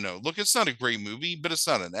 no, no, no. Look, it's not a great movie, but it's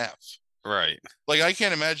not an F. Right. Like I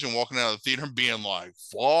can't imagine walking out of the theater and being like,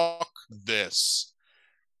 "Fuck this."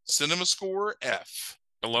 Cinema score F.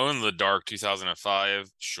 Alone in the Dark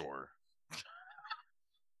 2005. Sure.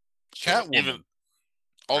 Sure. Even Catwoman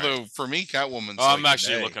Right. Although for me, Catwoman's I'm like an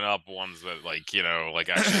actually A. looking up ones that like like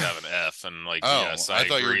actually have an F, and like Oh, yes, I I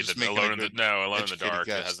thought you were agree just that making a good Alone in the educated Dark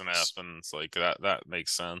guess. has an F, and it's like that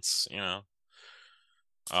makes sense.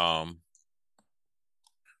 Um,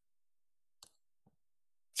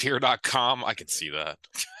 Fear.com, I can see that.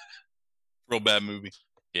 Real bad movie.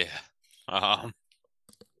 Yeah. Um,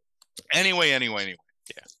 Anyway.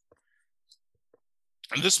 yeah.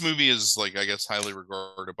 And this movie is like, I guess, highly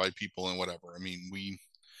regarded by people and whatever. I mean, we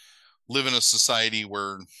live in a society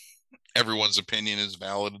where everyone's opinion is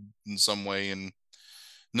valid in some way, and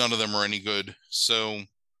none of them are any good. So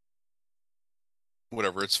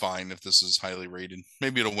whatever, it's fine if this is highly rated.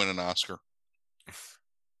 Maybe it'll win an Oscar.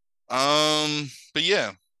 But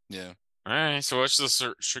yeah. All right. So what's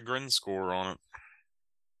the chagrin score on it?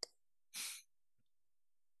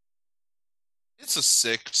 It's a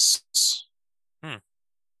 6. Hmm.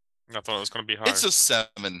 I thought it was going to be It's higher. a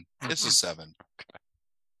 7. It's a 7.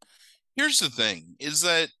 Here's the thing: is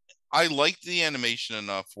that I liked the animation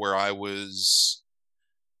enough where I was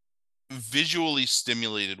visually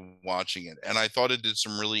stimulated watching it, and I thought it did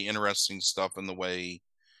some really interesting stuff in the way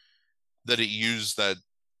that it used that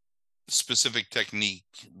specific technique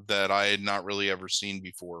that I had not really ever seen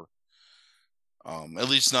before. At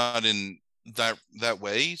least not in that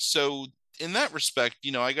way. So in that respect,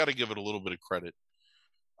 I got to give it a little bit of credit.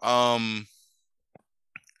 Um,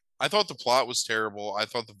 I thought the plot was terrible. I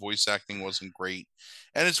thought the voice acting wasn't great.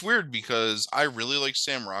 And it's weird because I really like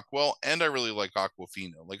Sam Rockwell and I really like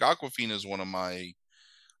Aquafina. Like Aquafina is one of my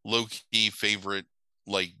low-key favorite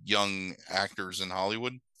like young actors in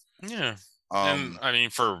Hollywood. Yeah. And Um I mean,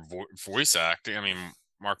 for voice acting, I mean,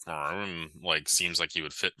 Mark Maron like seems like he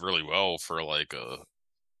would fit really well for like a,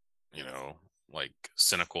 you know, like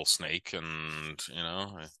cynical Snake, and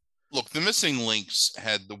Look, The Missing Links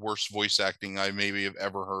had the worst voice acting I maybe have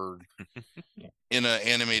ever heard in an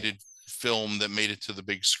animated film that made it to the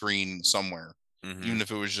big screen somewhere, mm-hmm. even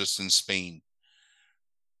if it was just in Spain.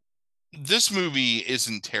 This movie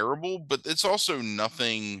isn't terrible, but it's also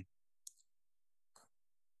nothing.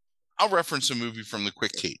 I'll reference a movie from the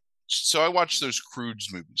Quick Tape. So I watched those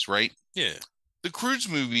Croods movies, right? Yeah. The Croods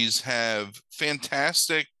movies have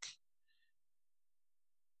fantastic,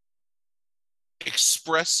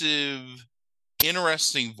 expressive,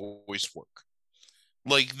 interesting voice work.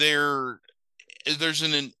 Like there's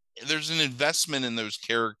an investment in those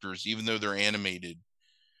characters, even though they're animated,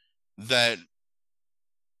 that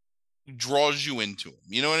draws you into them.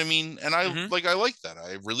 You know what I mean? And Mm-hmm. I like that.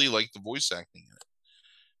 I really like the voice acting in it.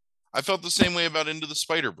 I felt the same way about Into the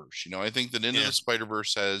Spider-Verse. I think that Into Yeah. the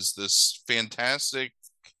Spider-Verse has this fantastic,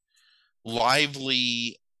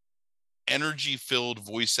 lively, energy-filled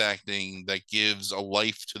voice acting that gives a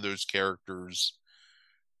life to those characters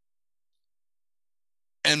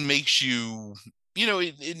and makes you,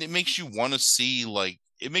 it makes you want to see, like,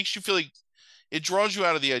 it makes you feel like it draws you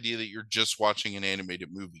out of the idea that you're just watching an animated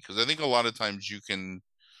movie. Because I think a lot of times you can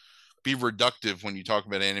be reductive when you talk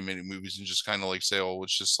about animated movies and just kind of like say, oh,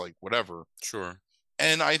 it's just like whatever. Sure.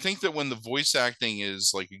 And I think that when the voice acting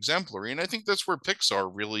is like exemplary, and I think that's where Pixar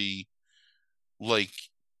really like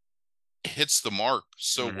hits the mark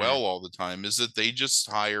so Mm-hmm. well all the time, is that they just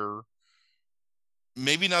hire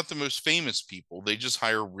maybe not the most famous people, they just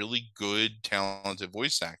hire really good, talented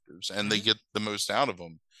voice actors and they Mm-hmm. get the most out of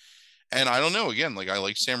them. And I don't know, again, like I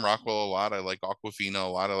like Sam Rockwell a lot, I like Aquafina a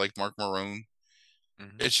lot, I like Mark Marone.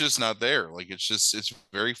 Mm-hmm. It's just not there. Like it's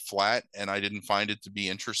very flat, and I didn't find it to be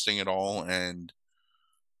interesting at all. And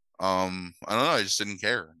I don't know, I just didn't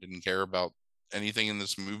care about anything in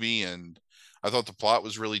this movie, and I thought the plot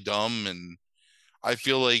was really dumb. And I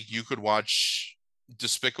feel like you could watch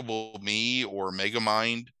Despicable Me or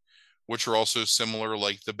Megamind, which are also similar,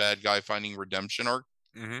 like the bad guy finding redemption arc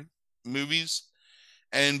Mm-hmm. movies,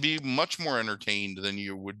 and be much more entertained than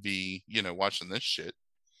you would be, watching this shit.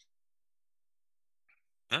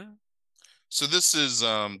 So this is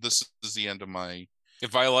the end of my.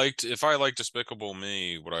 If I liked Despicable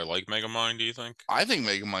Me, would I like Megamind, do you think? I think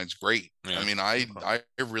Megamind's great. I Yeah. mean, Okay.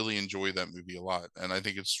 I really enjoy that movie a lot, and I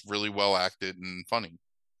think it's really well acted and funny.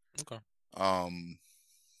 Okay. Um,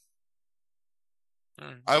 All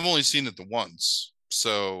right. I've only seen it the once,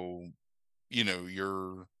 so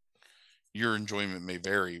your enjoyment may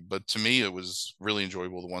vary, but to me, it was really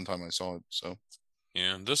enjoyable the one time I saw it. So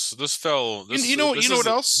Yeah, this fell you, this you this know what is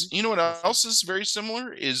else? You know what what's that? else is very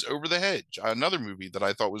similar is Over the Hedge, another movie that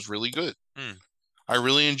I thought was really good. Hmm. I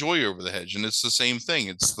really enjoy Over the Hedge, and it's the same thing.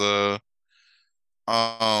 It's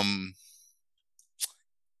um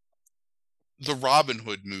the Robin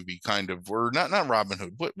Hood movie, kind of, or not Robin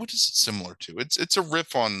Hood. What is it similar to? It's a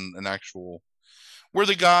riff on an actual. where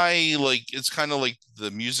the guy, like, it's kind of like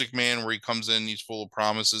the Music Man, where he comes in, he's full of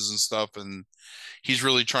promises and stuff, and he's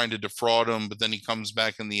really trying to defraud him, but then he comes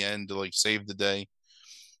back in the end to like save the day.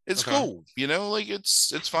 It's Okay. cool, you know, like it's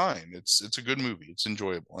fine. It's a good movie. It's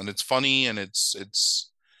enjoyable and it's funny and it's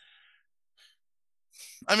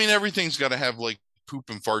I mean, everything's got to have like poop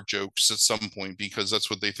and fart jokes at some point because that's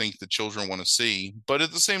what they think the children want to see. But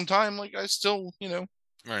at the same time, like, I still, you know,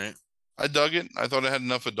 Right. I dug it. I thought it had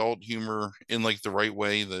enough adult humor in like the right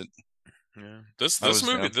way that Yeah. This I this was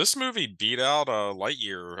movie down. this movie beat out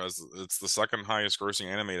Lightyear as it's the second highest grossing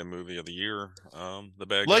animated movie of the year. The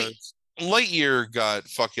bad Light guys. Lightyear got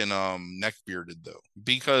fucking neck bearded though,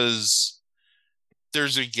 because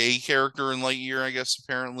there's a gay character in Lightyear, I guess,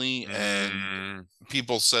 apparently, and Mm,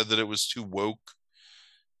 people said that it was too woke.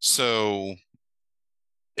 So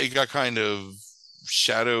it got kind of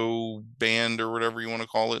shadow banned or whatever you want to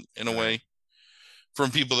call it in a right. way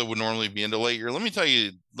from people that would normally be into Lightyear. Let me tell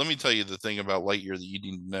you the thing about Lightyear that you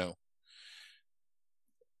need to know.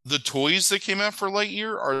 The toys that came out for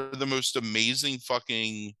Lightyear are the most amazing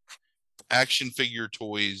fucking action figure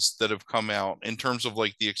toys that have come out in terms of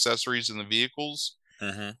like the accessories and the vehicles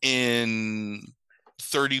Mm-hmm. in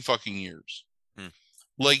 30 fucking years. Hmm.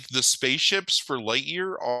 Like the spaceships for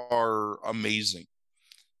Lightyear are amazing.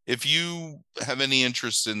 If you have any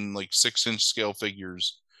interest in like 6-inch scale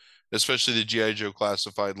figures, especially the GI Joe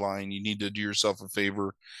classified line, you need to do yourself a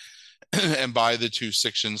favor and buy the two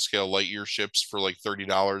 6-inch scale Lightyear ships for like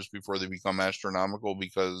 $30 before they become astronomical,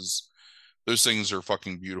 because those things are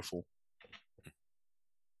fucking beautiful.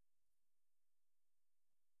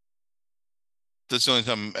 That's the only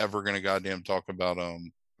time I'm ever gonna goddamn talk about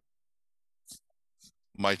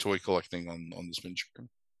my toy collecting on the spin screen.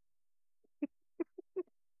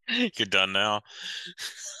 You're done now.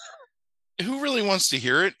 Who really wants to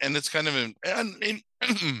hear it? And it's kind of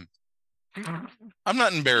I'm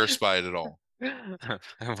not embarrassed by it at all.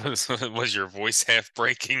 Was your voice half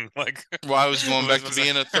breaking? Like, Well, I was going back to was that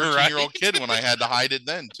being a 13-year-old right? kid when I had to hide it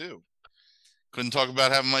then too. Couldn't talk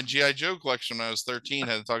about having my GI Joe collection when I was 13.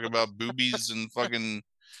 Had to talk about boobies and fucking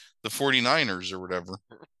the 49ers or whatever.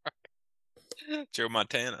 Joe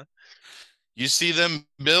Montana. You see them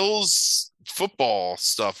Bills football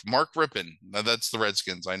stuff. Mark Rippon. Now, that's the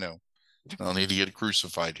Redskins. I know. I'll need to get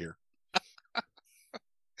crucified here.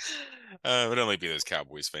 It would only be those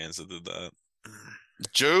Cowboys fans that did that.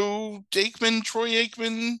 Joe Aikman, Troy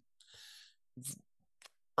Aikman,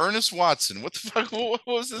 Ernest Watson. What the fuck? What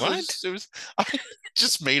was this? What? I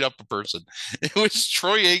just made up a person. It was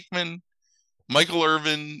Troy Aikman, Michael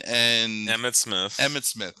Irvin, and Emmett Smith. Emmett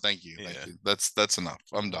Smith. Thank you. Thank Yeah. you. That's enough.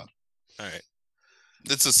 I'm done. All right.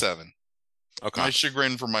 It's a 7. Okay. My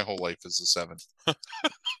chagrin for my whole life is a 7.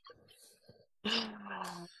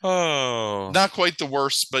 Oh. Not quite the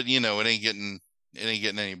worst, but you know, it ain't getting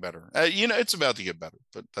any better. You know, it's about to get better,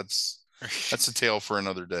 but that's a tale for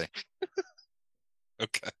another day.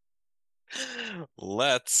 Okay.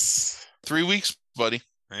 Let's. 3 weeks, buddy.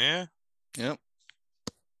 Yeah. Yep.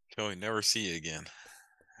 Till we never see you again.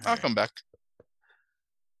 I'll come back.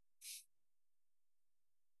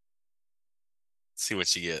 See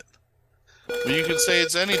what you get. Well, you can say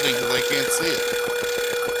it's anything because I can't see it.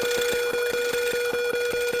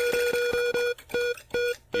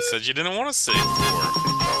 You said you didn't want to say before.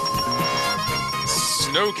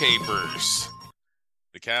 Snow Capers.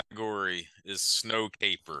 The category is Snow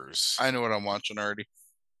Capers. I know what I'm watching already.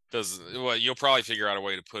 Well, you'll probably figure out a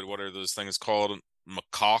way to put, what are those things called?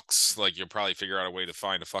 Macaques. Like, you'll probably figure out a way to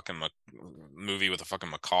find a fucking movie with a fucking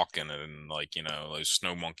macaque in it, and like, you know, those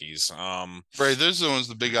snow monkeys. Right, those are the ones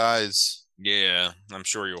with the big eyes. Yeah, I'm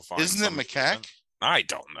sure you'll find. Isn't it macaque? I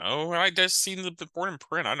don't know. I just seen the born in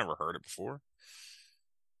print. I never heard it before.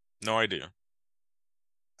 No idea.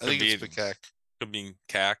 I think it's macaque. Could be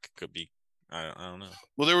cack. Could be. I don't know.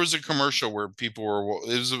 Well, there was a commercial where people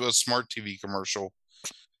were. It was a smart TV commercial,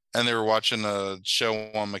 and they were watching a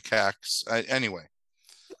show on macaques. Anyway,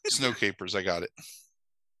 Snow Capers. I got it.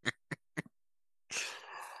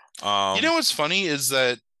 You know what's funny is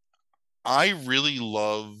that I really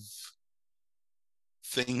love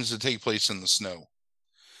things that take place in the snow.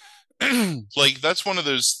 Like that's one of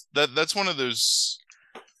those that's one of those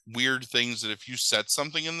weird things that if you set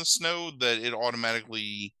something in the snow, that it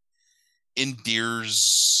automatically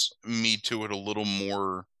endears me to it a little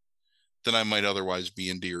more than I might otherwise be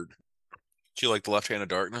endeared. Do you like The Left Hand of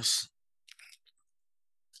Darkness?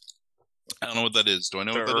 I don't know what that is. Do I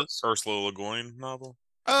know what that is? Ursula Le Guin novel.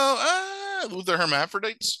 Oh, with the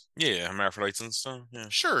hermaphrodites? Yeah, hermaphrodites and stuff. Yeah.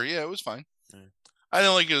 Sure, yeah, it was fine. Yeah. I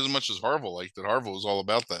didn't like it as much as Harville liked it. Harville was all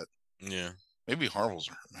about that. Yeah. Maybe Harville's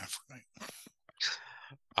a hermaphrodite.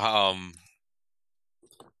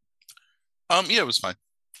 Yeah, it was fine.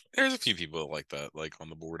 There's a few people like that, like on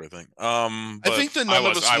the board, I think. I But think that none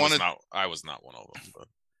of us wanted. I was not one of them. But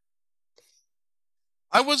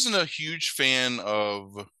I wasn't a huge fan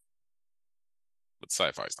of.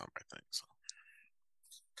 sci-fi is not my thing.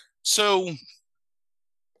 So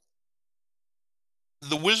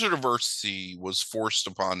the Wizard of Earthsea was forced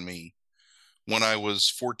upon me when I was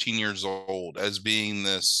 14 years old as being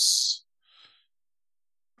this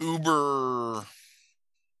uber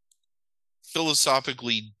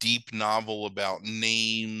philosophically deep novel about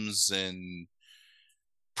names and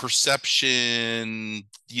perception,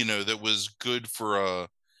 that was good for a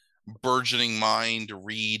burgeoning mind to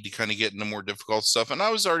read to kind of get into more difficult stuff. And I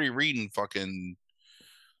was already reading fucking,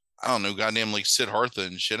 I don't know, goddamn like Sid Hartha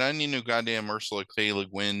and shit. I didn't know goddamn Ursula K. Le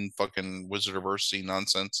Guin fucking Wizard of Earthsea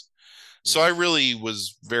nonsense. So I really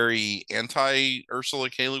was very anti Ursula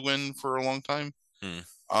K. Le Guin for a long time.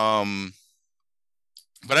 Um,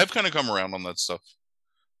 but I've kind of come around on that stuff.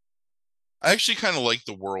 I actually kind of like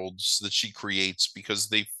the worlds that she creates because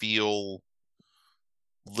they feel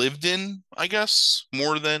lived in, I guess,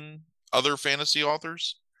 more than other fantasy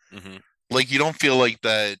authors. Like you don't feel like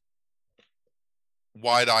that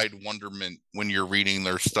wide-eyed wonderment when you're reading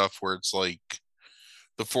their stuff where it's like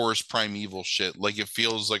the forest primeval shit. Like it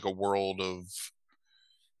feels like it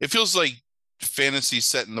feels like fantasy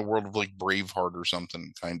set in the world of like Braveheart or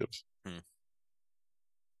something, kind of.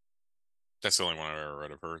 That's the only one I've ever read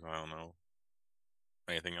of hers. I don't know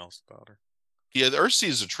anything else about her. Yeah, the Earthsea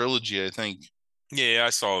is a trilogy, I think. Yeah, I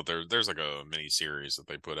saw that there's like a mini series that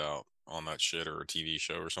they put out on that shit, or a TV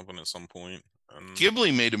show or something at some point.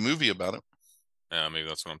 Ghibli made a movie about it. Yeah, maybe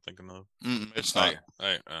that's what I'm thinking of. It's not.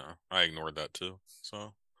 I ignored that too.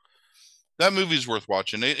 So that movie's worth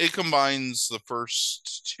watching. It combines the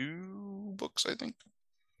first 2 books, I think.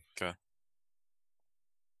 Okay.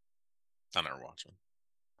 I'll never watch it.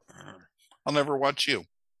 I'll never watch you.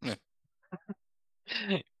 Yeah.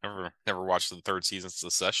 Never watched the 3rd season of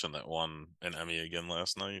Succession that won an Emmy again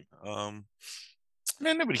last night.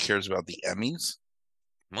 Man, nobody cares about the Emmys.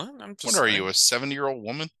 What are you, a 70-year-old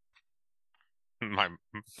woman?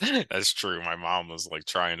 That's true. My mom was like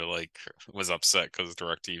trying to was upset because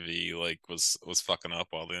DirecTV was fucking up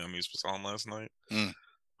while the Emmys was on last night. And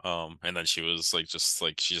then she was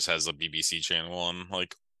she just has a BBC channel on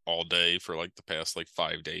all day for the past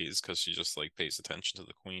 5 days because she just pays attention to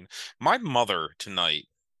the Queen. My mother tonight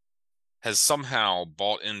has somehow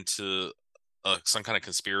bought into some kind of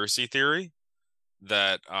conspiracy theory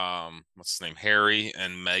that what's his name, Harry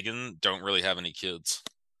and Meghan don't really have any kids.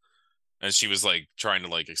 And she was trying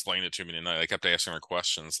to explain it to me tonight. I kept asking her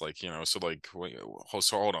questions wait,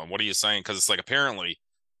 so hold on, what are you saying? Because it's apparently,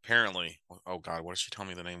 oh God, what did she tell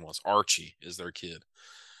me the name was? Archie is their kid.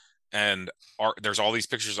 And there's all these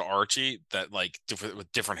pictures of Archie that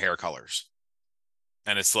with different hair colors.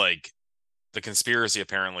 And it's the conspiracy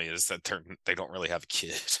apparently is that they don't really have a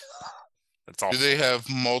kid. That's all. Do they have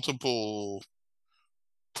multiple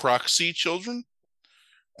proxy children?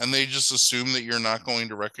 And they just assume that you're not going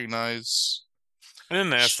to recognize? I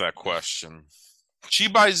didn't ask that question. She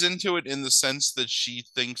buys into it in the sense that she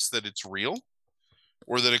thinks that it's real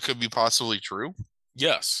or that it could be possibly true.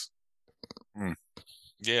 Yes.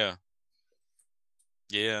 Yeah.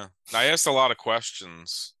 Yeah. I asked a lot of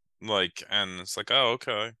questions, and it's oh,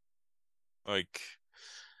 okay.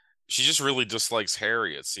 She just really dislikes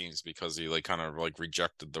Harry, it seems, because he kind of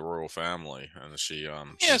rejected the royal family, and she's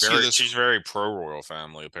very pro royal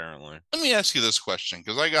family apparently. Let me ask you this question,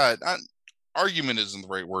 because argument isn't the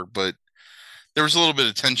right word, but there was a little bit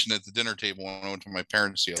of tension at the dinner table when I went to my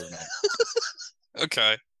parents the other night.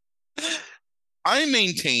 Okay. I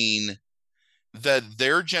maintain that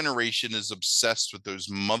their generation is obsessed with those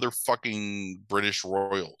motherfucking British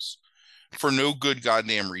royals for no good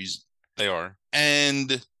goddamn reason. They are.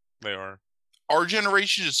 And they are. Our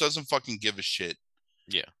generation just doesn't fucking give a shit.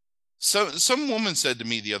 Yeah. So some woman said to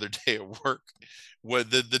me the other day at work,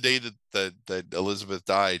 the day that Elizabeth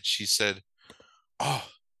died, she said, "Oh,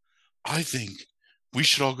 I think we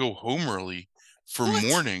should all go home early for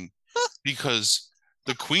mourning because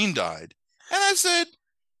the Queen died." And I said,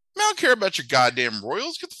 "I don't care about your goddamn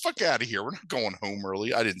royals. Get the fuck out of here. We're not going home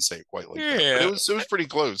early." I didn't say it quite like that, but it was pretty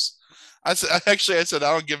close. I said,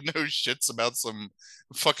 I don't give no shits about some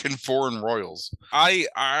fucking foreign royals. I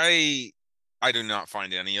do not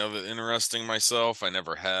find any of it interesting myself. I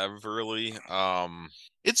never have really.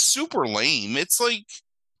 It's super lame. It's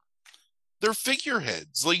they're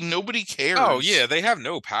figureheads. Nobody cares. Oh yeah, they have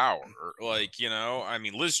no power. I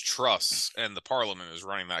mean, Liz Truss and the Parliament is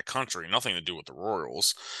running that country. Nothing to do with the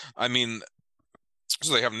royals. I mean,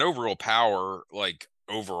 so they have no real power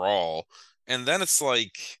overall. And then it's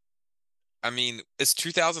I mean, it's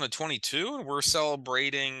 2022 and we're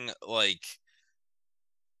celebrating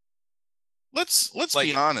Let's be like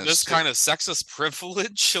this honest. kind of sexist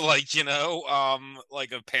privilege, like,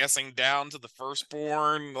 like a passing down to the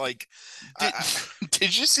firstborn. Like, Did I,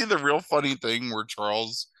 did you see the real funny thing where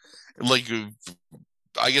Charles, like,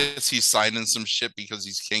 I guess he's signing some shit because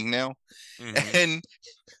he's king now, mhm.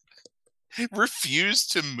 and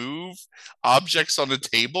refused to move objects on a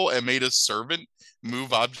table and made a servant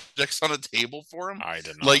move objects on a table for him. I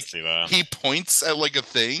did not Like, see that. he points at like a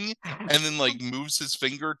thing and then like moves his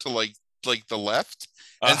finger to like the left,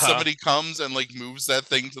 and Uh-huh. somebody comes and like moves that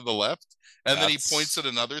thing to the left, and then he points That's at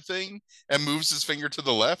another thing and moves his finger to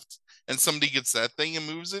the left, and somebody gets that thing and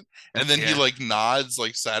moves it, and then he yeah, like nods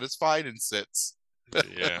like satisfied and sits.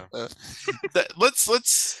 yeah. Let's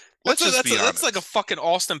just be That's like a honest. fucking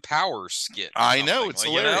Austin Powers skit or I know something. it's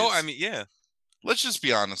Like, I hilarious. mean, yeah, Let's just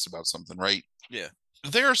be honest about something, right? yeah.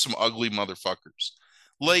 There are some ugly motherfuckers.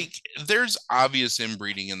 Mhm. Like, there's obvious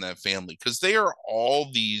inbreeding in that family because they are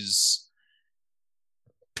all these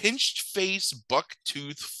pinched face, buck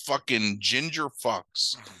tooth, fucking ginger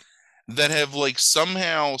fucks that have like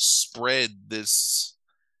somehow spread this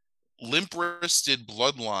limp wristed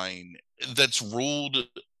bloodline that's ruled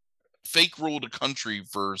a country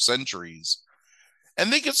for centuries.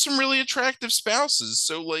 And they get some really attractive spouses.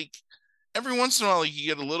 So, like, every once in a while, like, you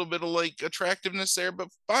get a little bit of like attractiveness there, but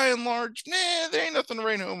by and large, nah, there ain't nothing to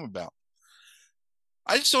write home about.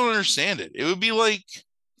 I just don't understand it. It would be like,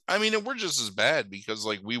 I mean, we're just as bad because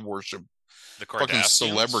like we worship The fucking Kardashians.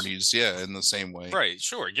 celebrities, yeah, in the same way. Right,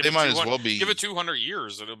 sure. They might as well Give be it 200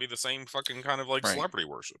 years, it'll be the same fucking kind of like right, celebrity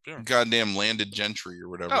worship. Yeah. goddamn landed gentry or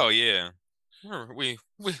whatever. Oh yeah. We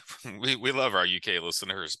love our UK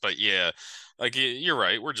listeners, but yeah, like you're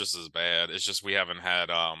right. We're just as bad. It's just we haven't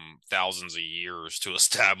had thousands of years to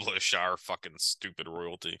establish our fucking stupid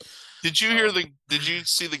royalty. Did you hear Um, the? Did you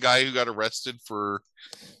see the guy who got arrested for?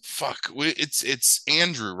 Fuck, it's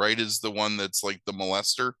Andrew, right? Is the one that's like the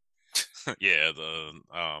molester yeah, the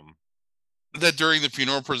that during the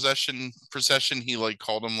funeral procession he like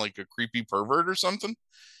called him like a creepy pervert or something,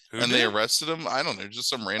 who and they did? arrested him. I don't know, just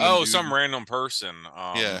some random Oh, dude. some random person.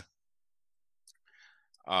 Yeah,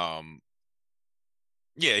 Um,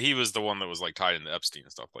 yeah, he was the one that was like tied into Epstein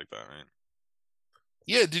and stuff like that, right?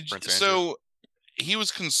 yeah. Did Prince you, Andrew. so he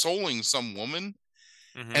was consoling some woman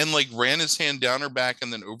Hmm. and like ran his hand down her back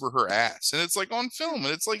and then over her ass, and it's like on film,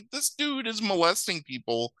 and it's like this dude is molesting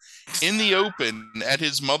people in the open at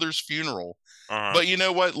his mother's funeral. Uh-huh. But you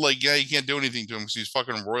know what? Like, yeah, you can't do anything to him because he's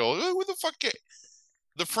fucking royal. Who the fuck?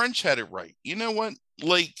 The French had it right. You know what?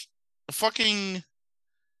 Like, fucking.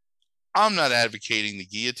 I'm not advocating the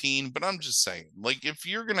guillotine, but I'm just saying, like, if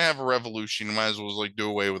you're gonna have a revolution, you might as well like do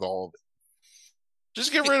away with all of it.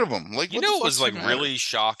 Just get Y- rid of them. Like, You what the know, it was fuck's like gonna matter? really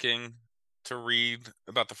shocking to read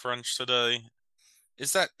about the French today.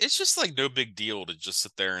 Is that it's just like no big deal to just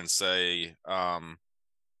sit there and say,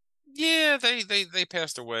 yeah, they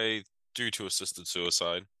passed away due to assisted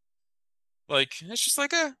suicide. Like it's just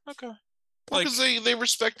like, okay, Well, like because they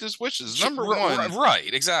respect his wishes. Number one.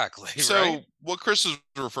 right, exactly, right. So what Chris is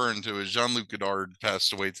referring to is Jean-Luc Godard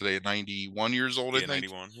passed away today at 91 years old, I Yeah, think,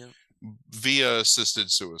 91. Yeah. via assisted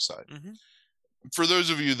suicide. Hmm. For those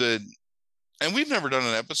of you that, and we've never done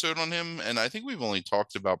an episode on him, and I think we've only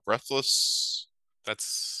talked about Breathless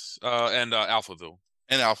That's and Alphaville.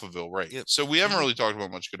 and Alphaville, right? Yep. So we haven't Hmm. really talked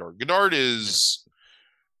about much Godard. Godard Yeah. is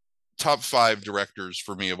top 5 directors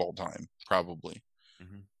for me of all time, probably.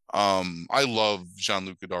 Hmm. I love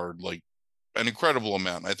Jean-Luc Godard like an incredible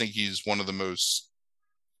amount. I think he's one of the most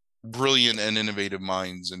brilliant and innovative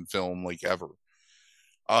minds in film like ever.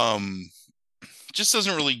 Um, just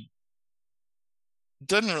doesn't really.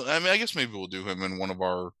 I mean, I guess maybe we'll do him in one of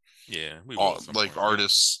our Yeah, we will at some like point. Yeah.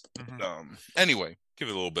 artists. Hmm. Anyway, Give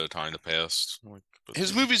it a little bit of time to pass. Like, but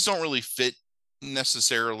his yeah. movies don't really fit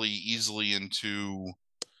necessarily easily into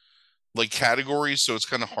like categories, so it's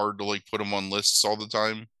kind of hard to like put them on lists all the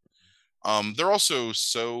time. They're also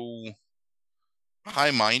so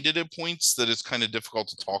high-minded at points that it's kind of difficult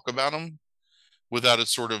to talk about them without it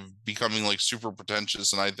sort of becoming like super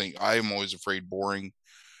pretentious, and I think I'm always afraid boring,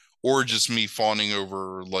 or just me fawning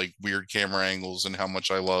over like weird camera angles and how much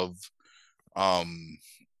I love um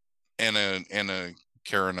Anna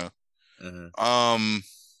Karina. Hmm. Um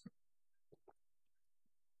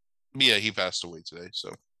yeah, he passed away today,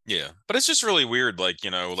 so Yeah, but it's just really weird. Like,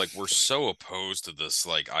 like we're so opposed to this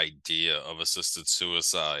like idea of assisted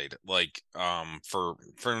suicide, like for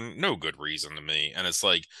no good reason to me. And it's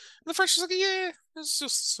like the French is like, yeah, it's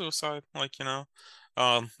just suicide. Like,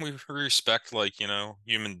 we respect like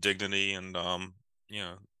human dignity and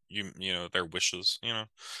their wishes,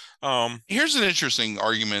 um Here's an interesting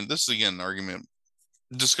argument. This is again an argument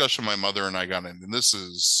discussion my mother and I got in, and this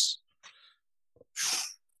is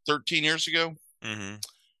 13 years ago. mhm.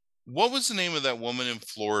 What was the name of that woman in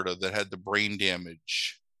Florida that had the brain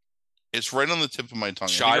damage? It's right on the tip of my tongue.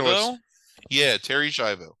 I think it was, Shivo. yeah, Terry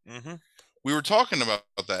Schiavo. Mhm. We were talking about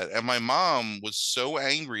that, and my mom was so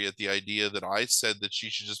angry at the idea that I said that she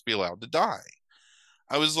should just be allowed to die.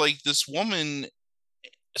 I was like, this woman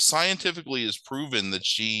scientifically is proven that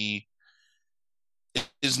she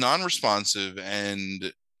is non-responsive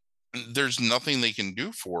and there's nothing they can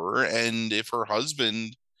do for her. And if her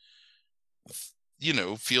husband,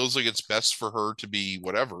 feels like it's best for her to be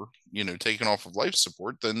whatever, taken off of life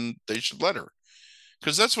support, then they should let her.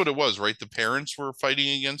 Because that's what it was, right? The parents were fighting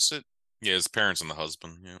against it. Yeah, his parents and the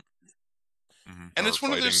husband. Yeah. And Or it's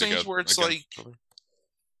one of fighting those to things get where it's against like, each other.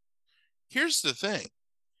 here's the thing.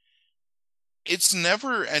 It's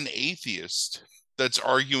never an atheist that's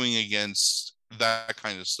arguing against that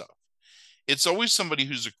kind of stuff. It's always somebody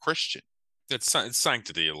who's a Christian. It's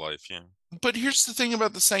sanctity of life. Yeah. But here's the thing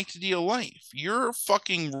about the sanctity of life. Your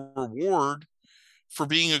fucking reward for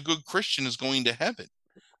being a good Christian is going to heaven.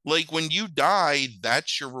 Like when you die,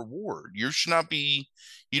 that's your reward. You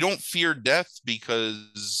don't fear death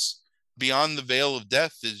because beyond the veil of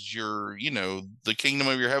death is the kingdom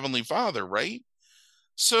of your heavenly Father, right?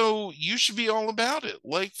 So you should be all about it.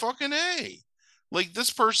 Like fucking A. Like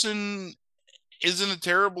this person is in a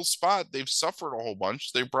terrible spot. They've suffered a whole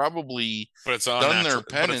bunch. They've probably But it's done their unnatural.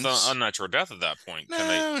 But it's an penance. unnatural death at that point.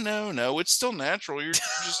 Can they? No. It's still natural. You're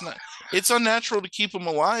just not. It's unnatural to keep them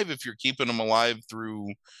alive if you're keeping them alive through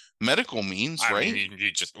medical means, I right? mean,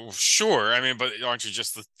 you just sure. I mean, but aren't you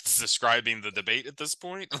just describing the debate at this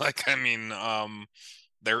point? Like, I mean,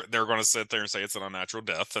 they're going to sit there and say it's an unnatural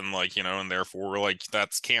death, and and therefore, like, that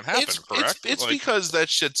can't happen. Correct? It's Like, because that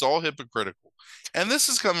shit's all hypocritical. And this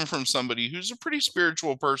is coming from somebody who's a pretty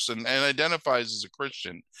spiritual person and identifies as a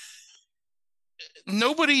Christian.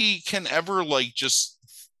 Nobody can ever like just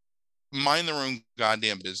mind their own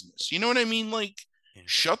goddamn business. You know what I mean? Like,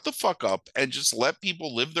 shut the fuck up and just let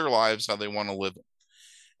people live their lives how they want to live them.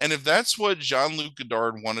 And if that's what Jean-Luc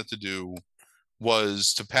Godard wanted to do,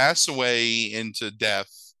 was to pass away into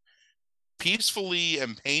death peacefully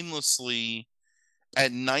and painlessly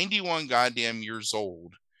at 91 goddamn years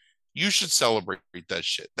old, you should celebrate that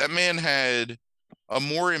shit. That man had a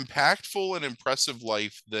more impactful and impressive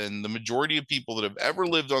life than the majority of people that have ever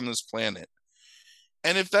lived on this planet.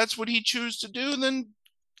 And if that's what he chooses to do, then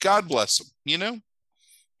God bless him.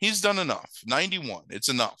 He's done enough. 91, it's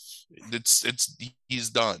enough. He's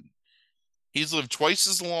done. He's lived twice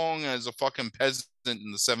as long as a fucking peasant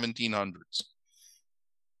in the 1700s.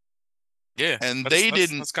 yeah, And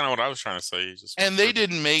that's kind of what I was trying to say. They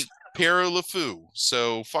didn't make Pierre LeFou,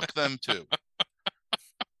 so fuck them too.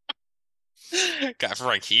 Got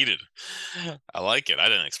Frank heated. I like it. I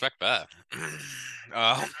didn't expect that.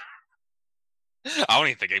 I don't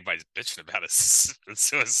even think anybody's bitching about his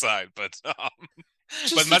suicide, but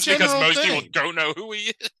that's because most people don't know who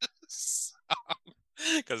he is.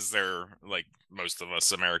 Because they're like, most of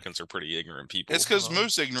us Americans are pretty ignorant people. It's because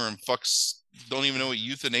most ignorant fucks don't even know what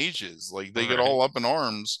euthanasia is. Like they get all up in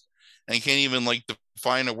arms and can't even like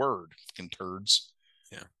define a word. Fucking turds.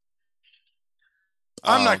 Yeah.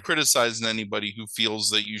 I'm not criticizing anybody who feels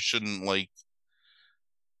that you shouldn't like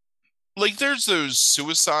there's those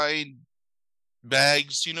suicide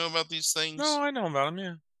bags. Do you know about these things? No, I know about them,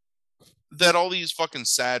 yeah. That all these fucking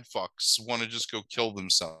sad fucks want to just go kill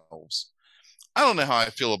themselves. I don't know how I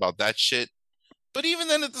feel about that shit. But even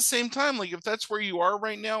then at the same time, like if that's where you are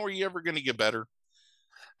right now, are you ever going to get better?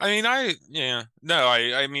 I mean, I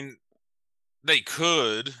mean, they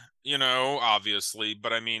could, obviously,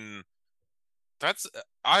 but I mean,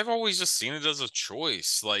 I've always just seen it as a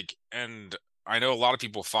choice. Like, and I know a lot of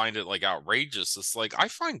people find it like outrageous. It's like, I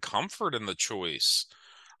find comfort in the choice.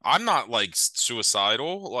 I'm not like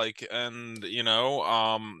suicidal, like, and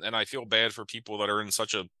and I feel bad for people that are in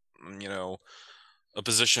such a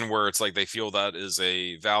position where it's like they feel that is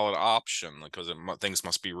a valid option because things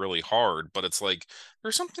must be really hard. But it's like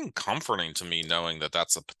there's something comforting to me knowing that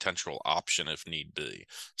that's a potential option if need be.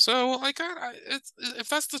 So like, if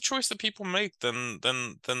that's the choice that people make, then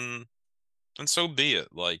so be it.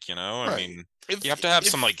 Like, I mean, you have to have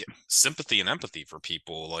some like sympathy and empathy for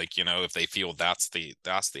people, like, if they feel that's the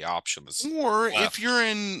option. Or if you're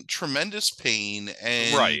in tremendous pain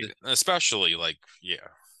and right, especially like, yeah,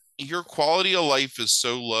 your quality of life is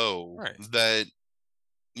so low right. that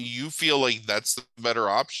you feel like that's the better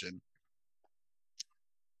option.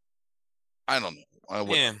 I don't know. Yeah,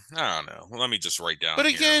 Whatever. I don't know. Let me just write down But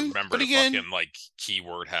here. again, Remember but to again, fucking like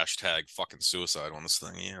keyword hashtag fucking suicide on this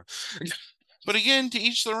thing. Yeah. but again, to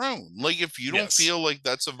each their own. Like, if you don't Yes. feel like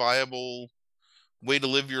that's a viable way to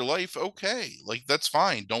live your life, okay. Like, that's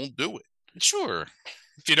fine. Don't do it. Sure.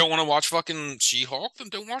 If you don't want to watch fucking She-Hulk, then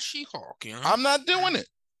don't watch She-Hulk, you know? I'm not doing it.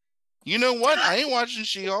 You know what? I ain't watching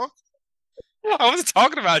She-Hulk. I wasn't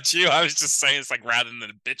talking about you. I was just saying it's like rather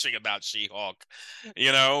than bitching about She-Hulk,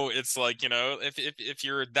 it's like, if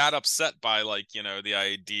you're that upset by like, the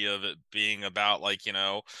idea of it being about like,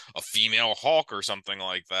 a female Hulk or something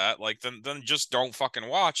like that, like then just don't fucking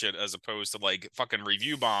watch it as opposed to like fucking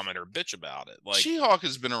review bomb it or bitch about it. Like, She-Hulk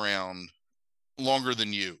has been around longer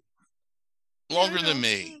than you, yeah, I longer than know.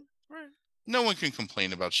 me. Right. No one can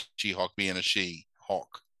complain about She-Hulk being a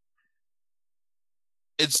She-Hulk.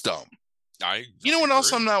 It's dumb. You know I what else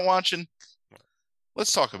agree. I'm not watching?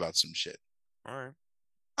 Let's talk about some shit. All right.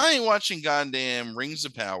 I ain't watching goddamn Rings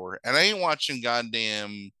of Power, and I ain't watching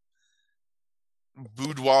goddamn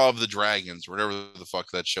Boudoir of the Dragons, whatever the fuck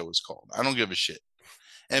that show is called. I don't give a shit.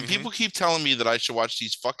 And Mm-hmm. people keep telling me that I should watch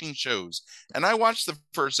these fucking shows. And I watched the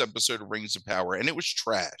first episode of Rings of Power, and it was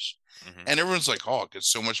trash. Mm-hmm. And everyone's like, "Oh, it gets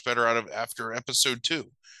so much better out of after episode 2."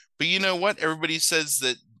 But you know what? Everybody says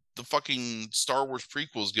that the fucking Star Wars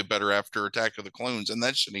prequels get better after Attack of the Clones, and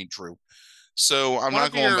that shit ain't true. So I'm One not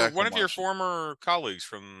of going your back one and of your watching. former colleagues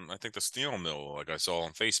from I think the steel mill, like I saw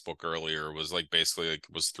on Facebook earlier, was like basically like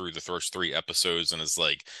was through the first 3 episodes and is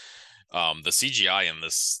like the CGI in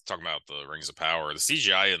this, talking about the Rings of Power, the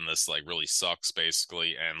CGI in this like really sucks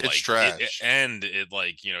basically, and It's like trash. it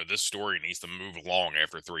like this story needs to move along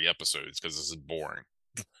after 3 episodes because this is boring.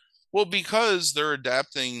 Well, because they're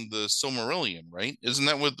adapting the Silmarillion, right? Isn't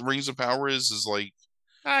that what the Rings of Power is? Is like,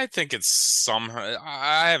 I think it's somehow.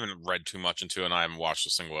 I haven't read too much into it, and I haven't watched a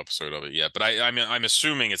single episode of it yet. But I mean, I'm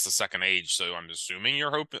assuming it's the Second Age, so I'm assuming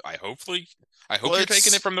you're hoping. I hope well, you're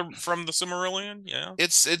taking it from the Silmarillion. Yeah.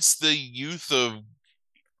 it's the youth of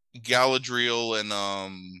Galadriel and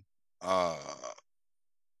uh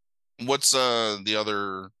what's the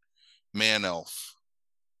other man elf?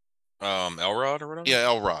 Elrod or whatever. Yeah,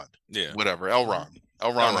 Elrod. Yeah. Whatever. Mhm. Elron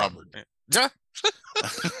Elrod. Hubbard. Yeah.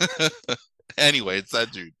 Anyway, it's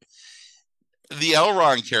that dude. The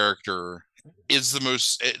Elrond character is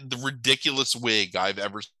the ridiculous wig I've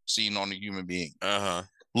ever seen on a human being. Uh-huh.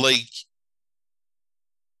 Like,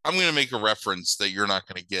 I'm going to make a reference that you're not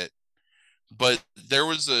going to get, but there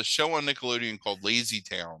was a show on Nickelodeon called Lazy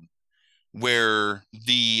Town where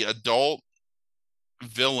the adult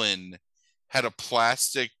villain had a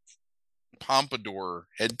plastic pompadour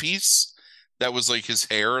headpiece that was like his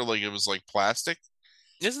hair, like it was like plastic.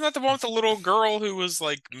 Isn't that the one with the little girl who was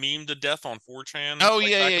like memed to death on 4chan Oh like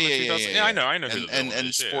yeah, back yeah, in the yeah, yeah, 2000s? yeah, Yeah, yeah. I know who And the villain and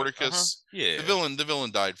is. Yeah. Uh-huh. Sporticus, Yeah. the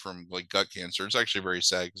villain died from like gut cancer. It's actually very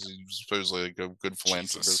sad because he was supposedly like a good Jesus.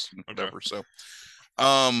 philanthropist and Okay. whatever. So,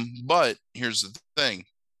 but here's the thing.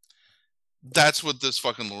 That's what this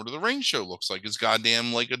fucking Lord of the Rings show looks like. It's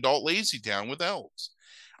goddamn like adult Lazy Town with elves.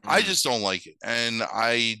 I just don't like it, and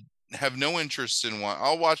I have no interest in what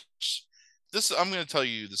I'll watch. This I'm going to tell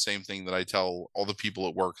you the same thing that I tell all the people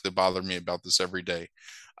at work that bother me about this every day.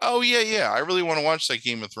 Oh yeah, I really want to watch that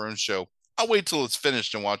Game of Thrones show. I'll wait till it's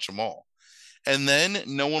finished and watch them all, and then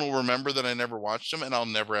no one will remember that I never watched them, and I'll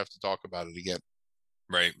never have to talk about it again.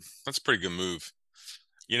 Right. That's a pretty good move.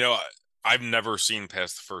 You know, I've never seen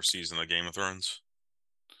past the first season of Game of Thrones.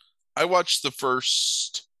 I watched the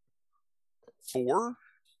first 4.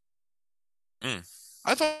 Mm.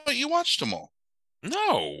 I thought you watched them all.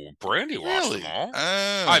 No, Brandy watched them Really? all.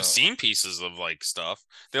 Oh. I've seen pieces of like stuff.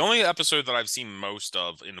 The only episode that I've seen most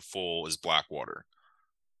of in full is Blackwater.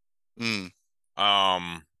 Mm.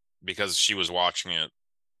 Because she was watching it.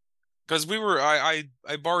 Because I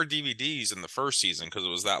borrowed DVDs in the first season because it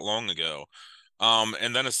was that long ago.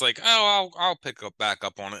 And then it's like, oh, I'll pick up back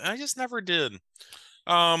up on it. And I just never did.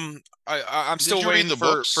 I'm Did still you read waiting the for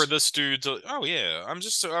books? this dude to. Oh yeah,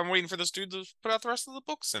 I'm waiting for this dude to put out the rest of the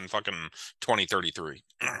books in fucking 2033.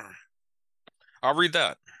 I'll read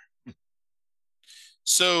that.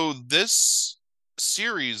 So this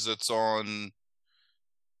series that's on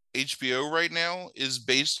HBO right now is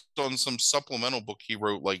based on some supplemental book he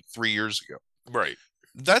wrote like 3 years ago. Right.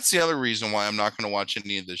 That's the other reason why I'm not going to watch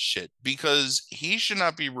any of this shit, because he should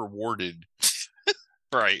not be rewarded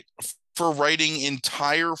Right. for writing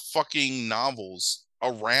entire fucking novels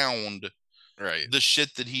around Right. the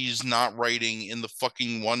shit that he's not writing in the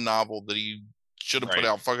fucking one novel that he should have put Right.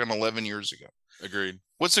 out fucking 11 years ago. Agreed.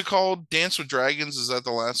 What's it called? Dance with Dragons? Is that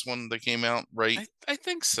the last one that came out, right? I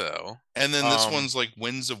think so. And then this one's like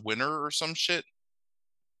Winds of Winter or some shit.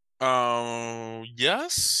 Oh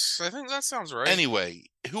Yes, I think that sounds right. Anyway,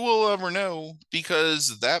 who will ever know?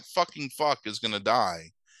 Because that fucking fuck is gonna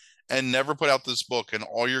die and never put out this book, and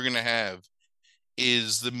all you're gonna have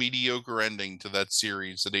is the mediocre ending to that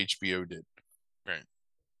series that HBO did. Right.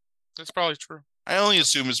 That's probably true. I only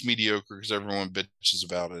assume it's mediocre because everyone bitches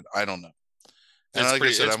about it. I don't know. And It's like I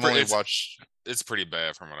pretty. said, It's pretty. It's pretty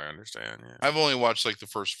bad from what I understand. Yeah. I've only watched like the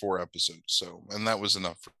first 4 episodes, so and that was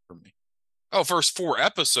enough for me. Oh, first 4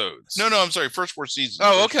 episodes. No, I'm sorry, first 4 seasons.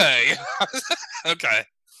 Oh, okay. Okay.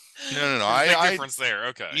 No. Big difference there.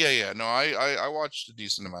 Okay. Yeah. No, I watched a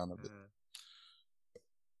decent amount of it.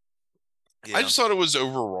 Yeah. I just thought it was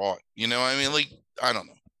overwrought. I mean, like, I don't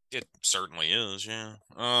know. It certainly is. Yeah.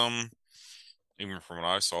 Even from what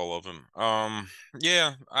I saw of him.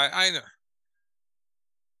 Yeah.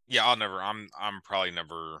 Yeah. I'm probably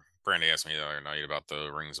never. Brandy asked me the other night about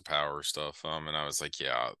the Rings of Power stuff. And I was like,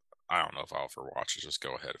 yeah, I don't know if I'll ever watch it. Just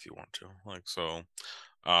go ahead if you want to. Like, so.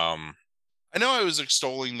 I know I was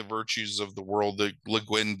extolling the virtues of the world that Le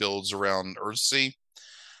Guin builds around Earthsea.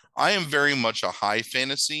 I am very much a high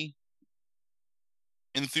fantasy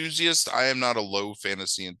enthusiast. I am not a low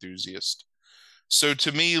fantasy enthusiast. So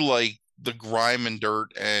to me, like the grime and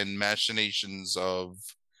dirt and machinations of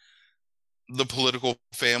the political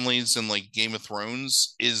families and like Game of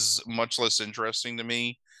Thrones is much less interesting to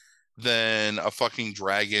me than a fucking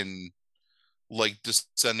dragon like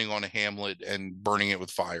descending on a hamlet and burning it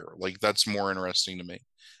with fire. Like that's more interesting to me.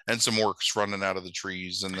 And some orcs running out of the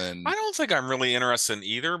trees, and then I don't think I'm really interested in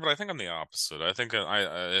either, but I think I'm the opposite. I think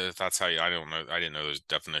if that's how I don't know. I didn't know there's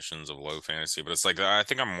definitions of low fantasy, but it's like I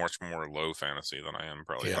think I'm much more low fantasy than I am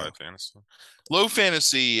probably high fantasy. Low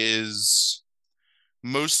fantasy is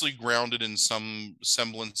mostly grounded in some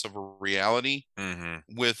semblance of a reality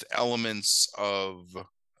with elements of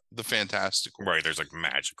the fantastical. Right, there's like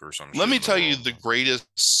magic or something. Let me tell you the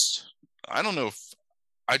greatest. I don't know if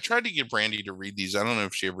I tried to get Brandy to read these. I don't know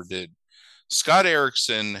if she ever did. Scott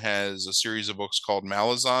Erickson has a series of books called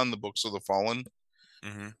Malazan, the Books of the Fallen,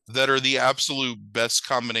 that are the absolute best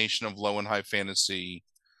combination of low and high fantasy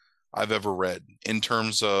I've ever read in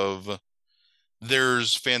terms of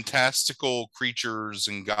there's fantastical creatures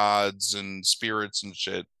and gods and spirits and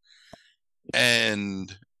shit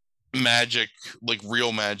and magic, like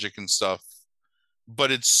real magic and stuff. But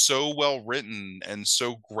it's so well written and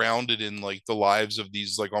so grounded in like the lives of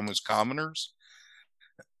these like almost commoners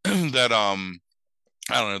that I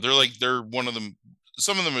don't know, they're one of them,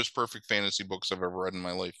 some of the most perfect fantasy books I've ever read in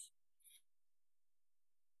my life.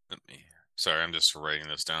 Sorry, I'm just writing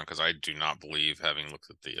this down because I do not believe, having looked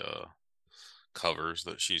at the covers,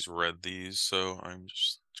 that she's read these. So I'm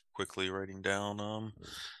just quickly writing down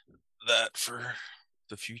that for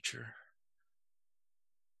the future.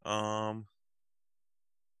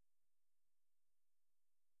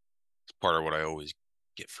 It's part of what I always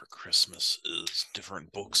get for Christmas is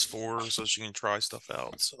different books for her so she can try stuff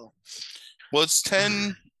out. So, well, it's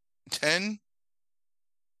 10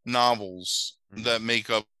 novels that make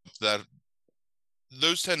up that.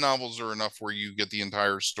 Those 10 novels are enough where you get the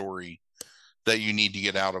entire story that you need to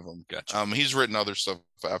get out of them. Gotcha. He's written other stuff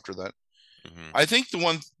after that. I think the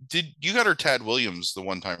one you got her Tad Williams the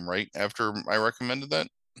one time, right? After I recommended that.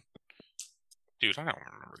 Dude, I don't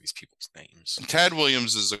remember these people's names. Tad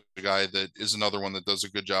Williams is a guy that is another one that does a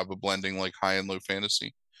good job of blending like high and low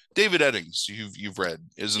fantasy. David Eddings, you've read,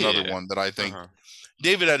 is another one that I think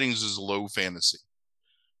David Eddings is low fantasy.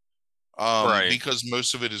 Right, because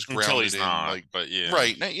most of it is grounded until he's in not, like, but yeah,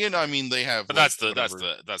 right. I mean, they have, but like,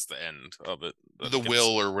 that's the end of it. The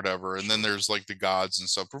will or whatever, and then there's like the gods and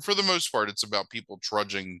stuff. But for the most part, it's about people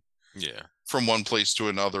trudging, from one place to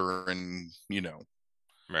another, and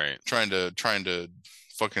right, trying to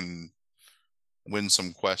fucking win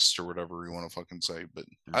some quest or whatever you want to fucking say. But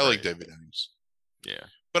I like David Eddings. Yeah.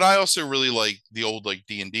 But I also really like the old like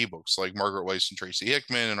D&D books, like Margaret Weis and Tracy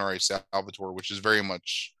Hickman and R.A. Salvatore, which is very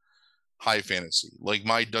much high fantasy. Like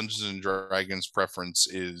my Dungeons and Dragons preference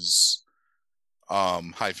is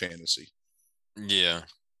high fantasy. Yeah.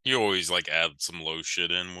 You always like add some low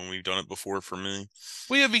shit in when we've done it before for me.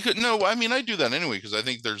 Well, yeah, because I mean I do that anyway because I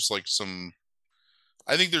think there's like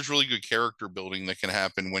I think there's really good character building that can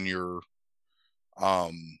happen when you're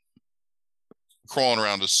crawling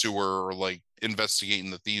around a sewer or like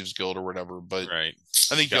investigating the Thieves Guild or whatever. But right.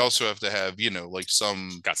 I think you also have to have, like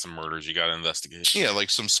got some murders you got to investigate. Yeah, like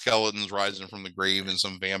some skeletons rising from the grave and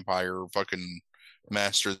some vampire fucking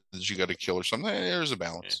master that you got to kill or something. There's a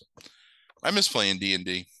balance. Yeah. I miss playing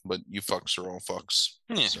D&D, but you fucks are all fucks.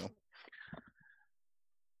 Yeah. So.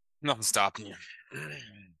 Nothing stopping you.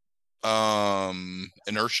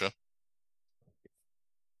 Inertia.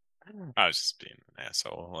 I was just being an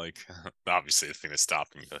asshole. Like, obviously, the thing that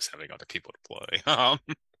stopped me was having other people to play.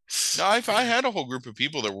 No, if I had a whole group of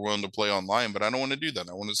people that were willing to play online, but I don't want to do that.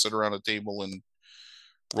 I want to sit around a table and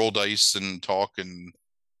roll dice and talk and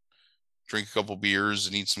drink a couple beers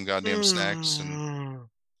and eat some goddamn snacks. And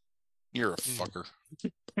you're a fucker.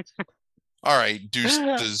 All right,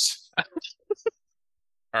 deuces.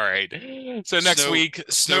 All right. So next week,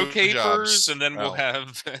 Snow Capers, jobs. and then we'll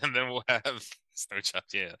have, Snow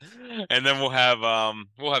Jobs, yeah, and then we'll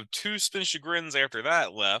have two Spin Chagrins after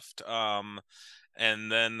that left.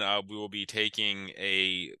 And then we will be taking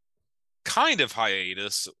a kind of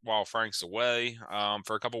hiatus while Frank's away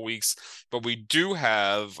for a couple weeks, but we do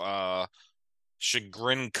have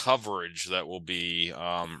Chagrin coverage that will be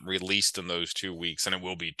released in those 2 weeks, and it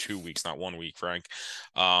will be 2 weeks, not 1 week, Frank,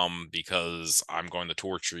 because I'm going to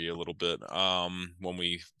torture you a little bit when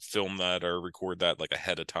we film that or record that like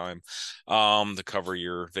ahead of time to cover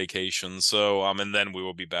your vacation. So and then we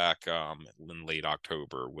will be back in late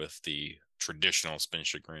October with the traditional Spin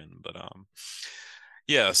Chagrin, but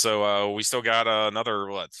yeah, so we still got another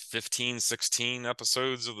 15, 16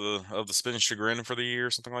 episodes of the Spin Chagrin for the year,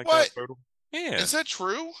 something like that total. Yeah. Is that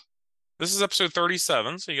true? This is episode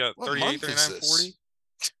 37, so you got What 38, month 39, is this? 40.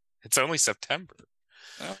 It's only September.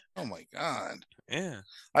 Oh my god. Yeah.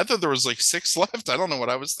 I thought there was like 6 left. I don't know what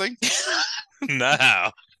I was thinking. No,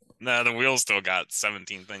 the wheel still got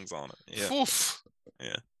 17 things on it. Yeah. Oof.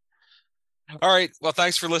 Yeah. All right. Well,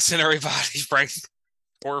 thanks for listening, everybody.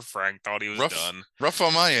 Poor Frank thought he was done. Rough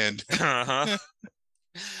on my end. Uh-huh.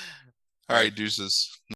 All right, deuces.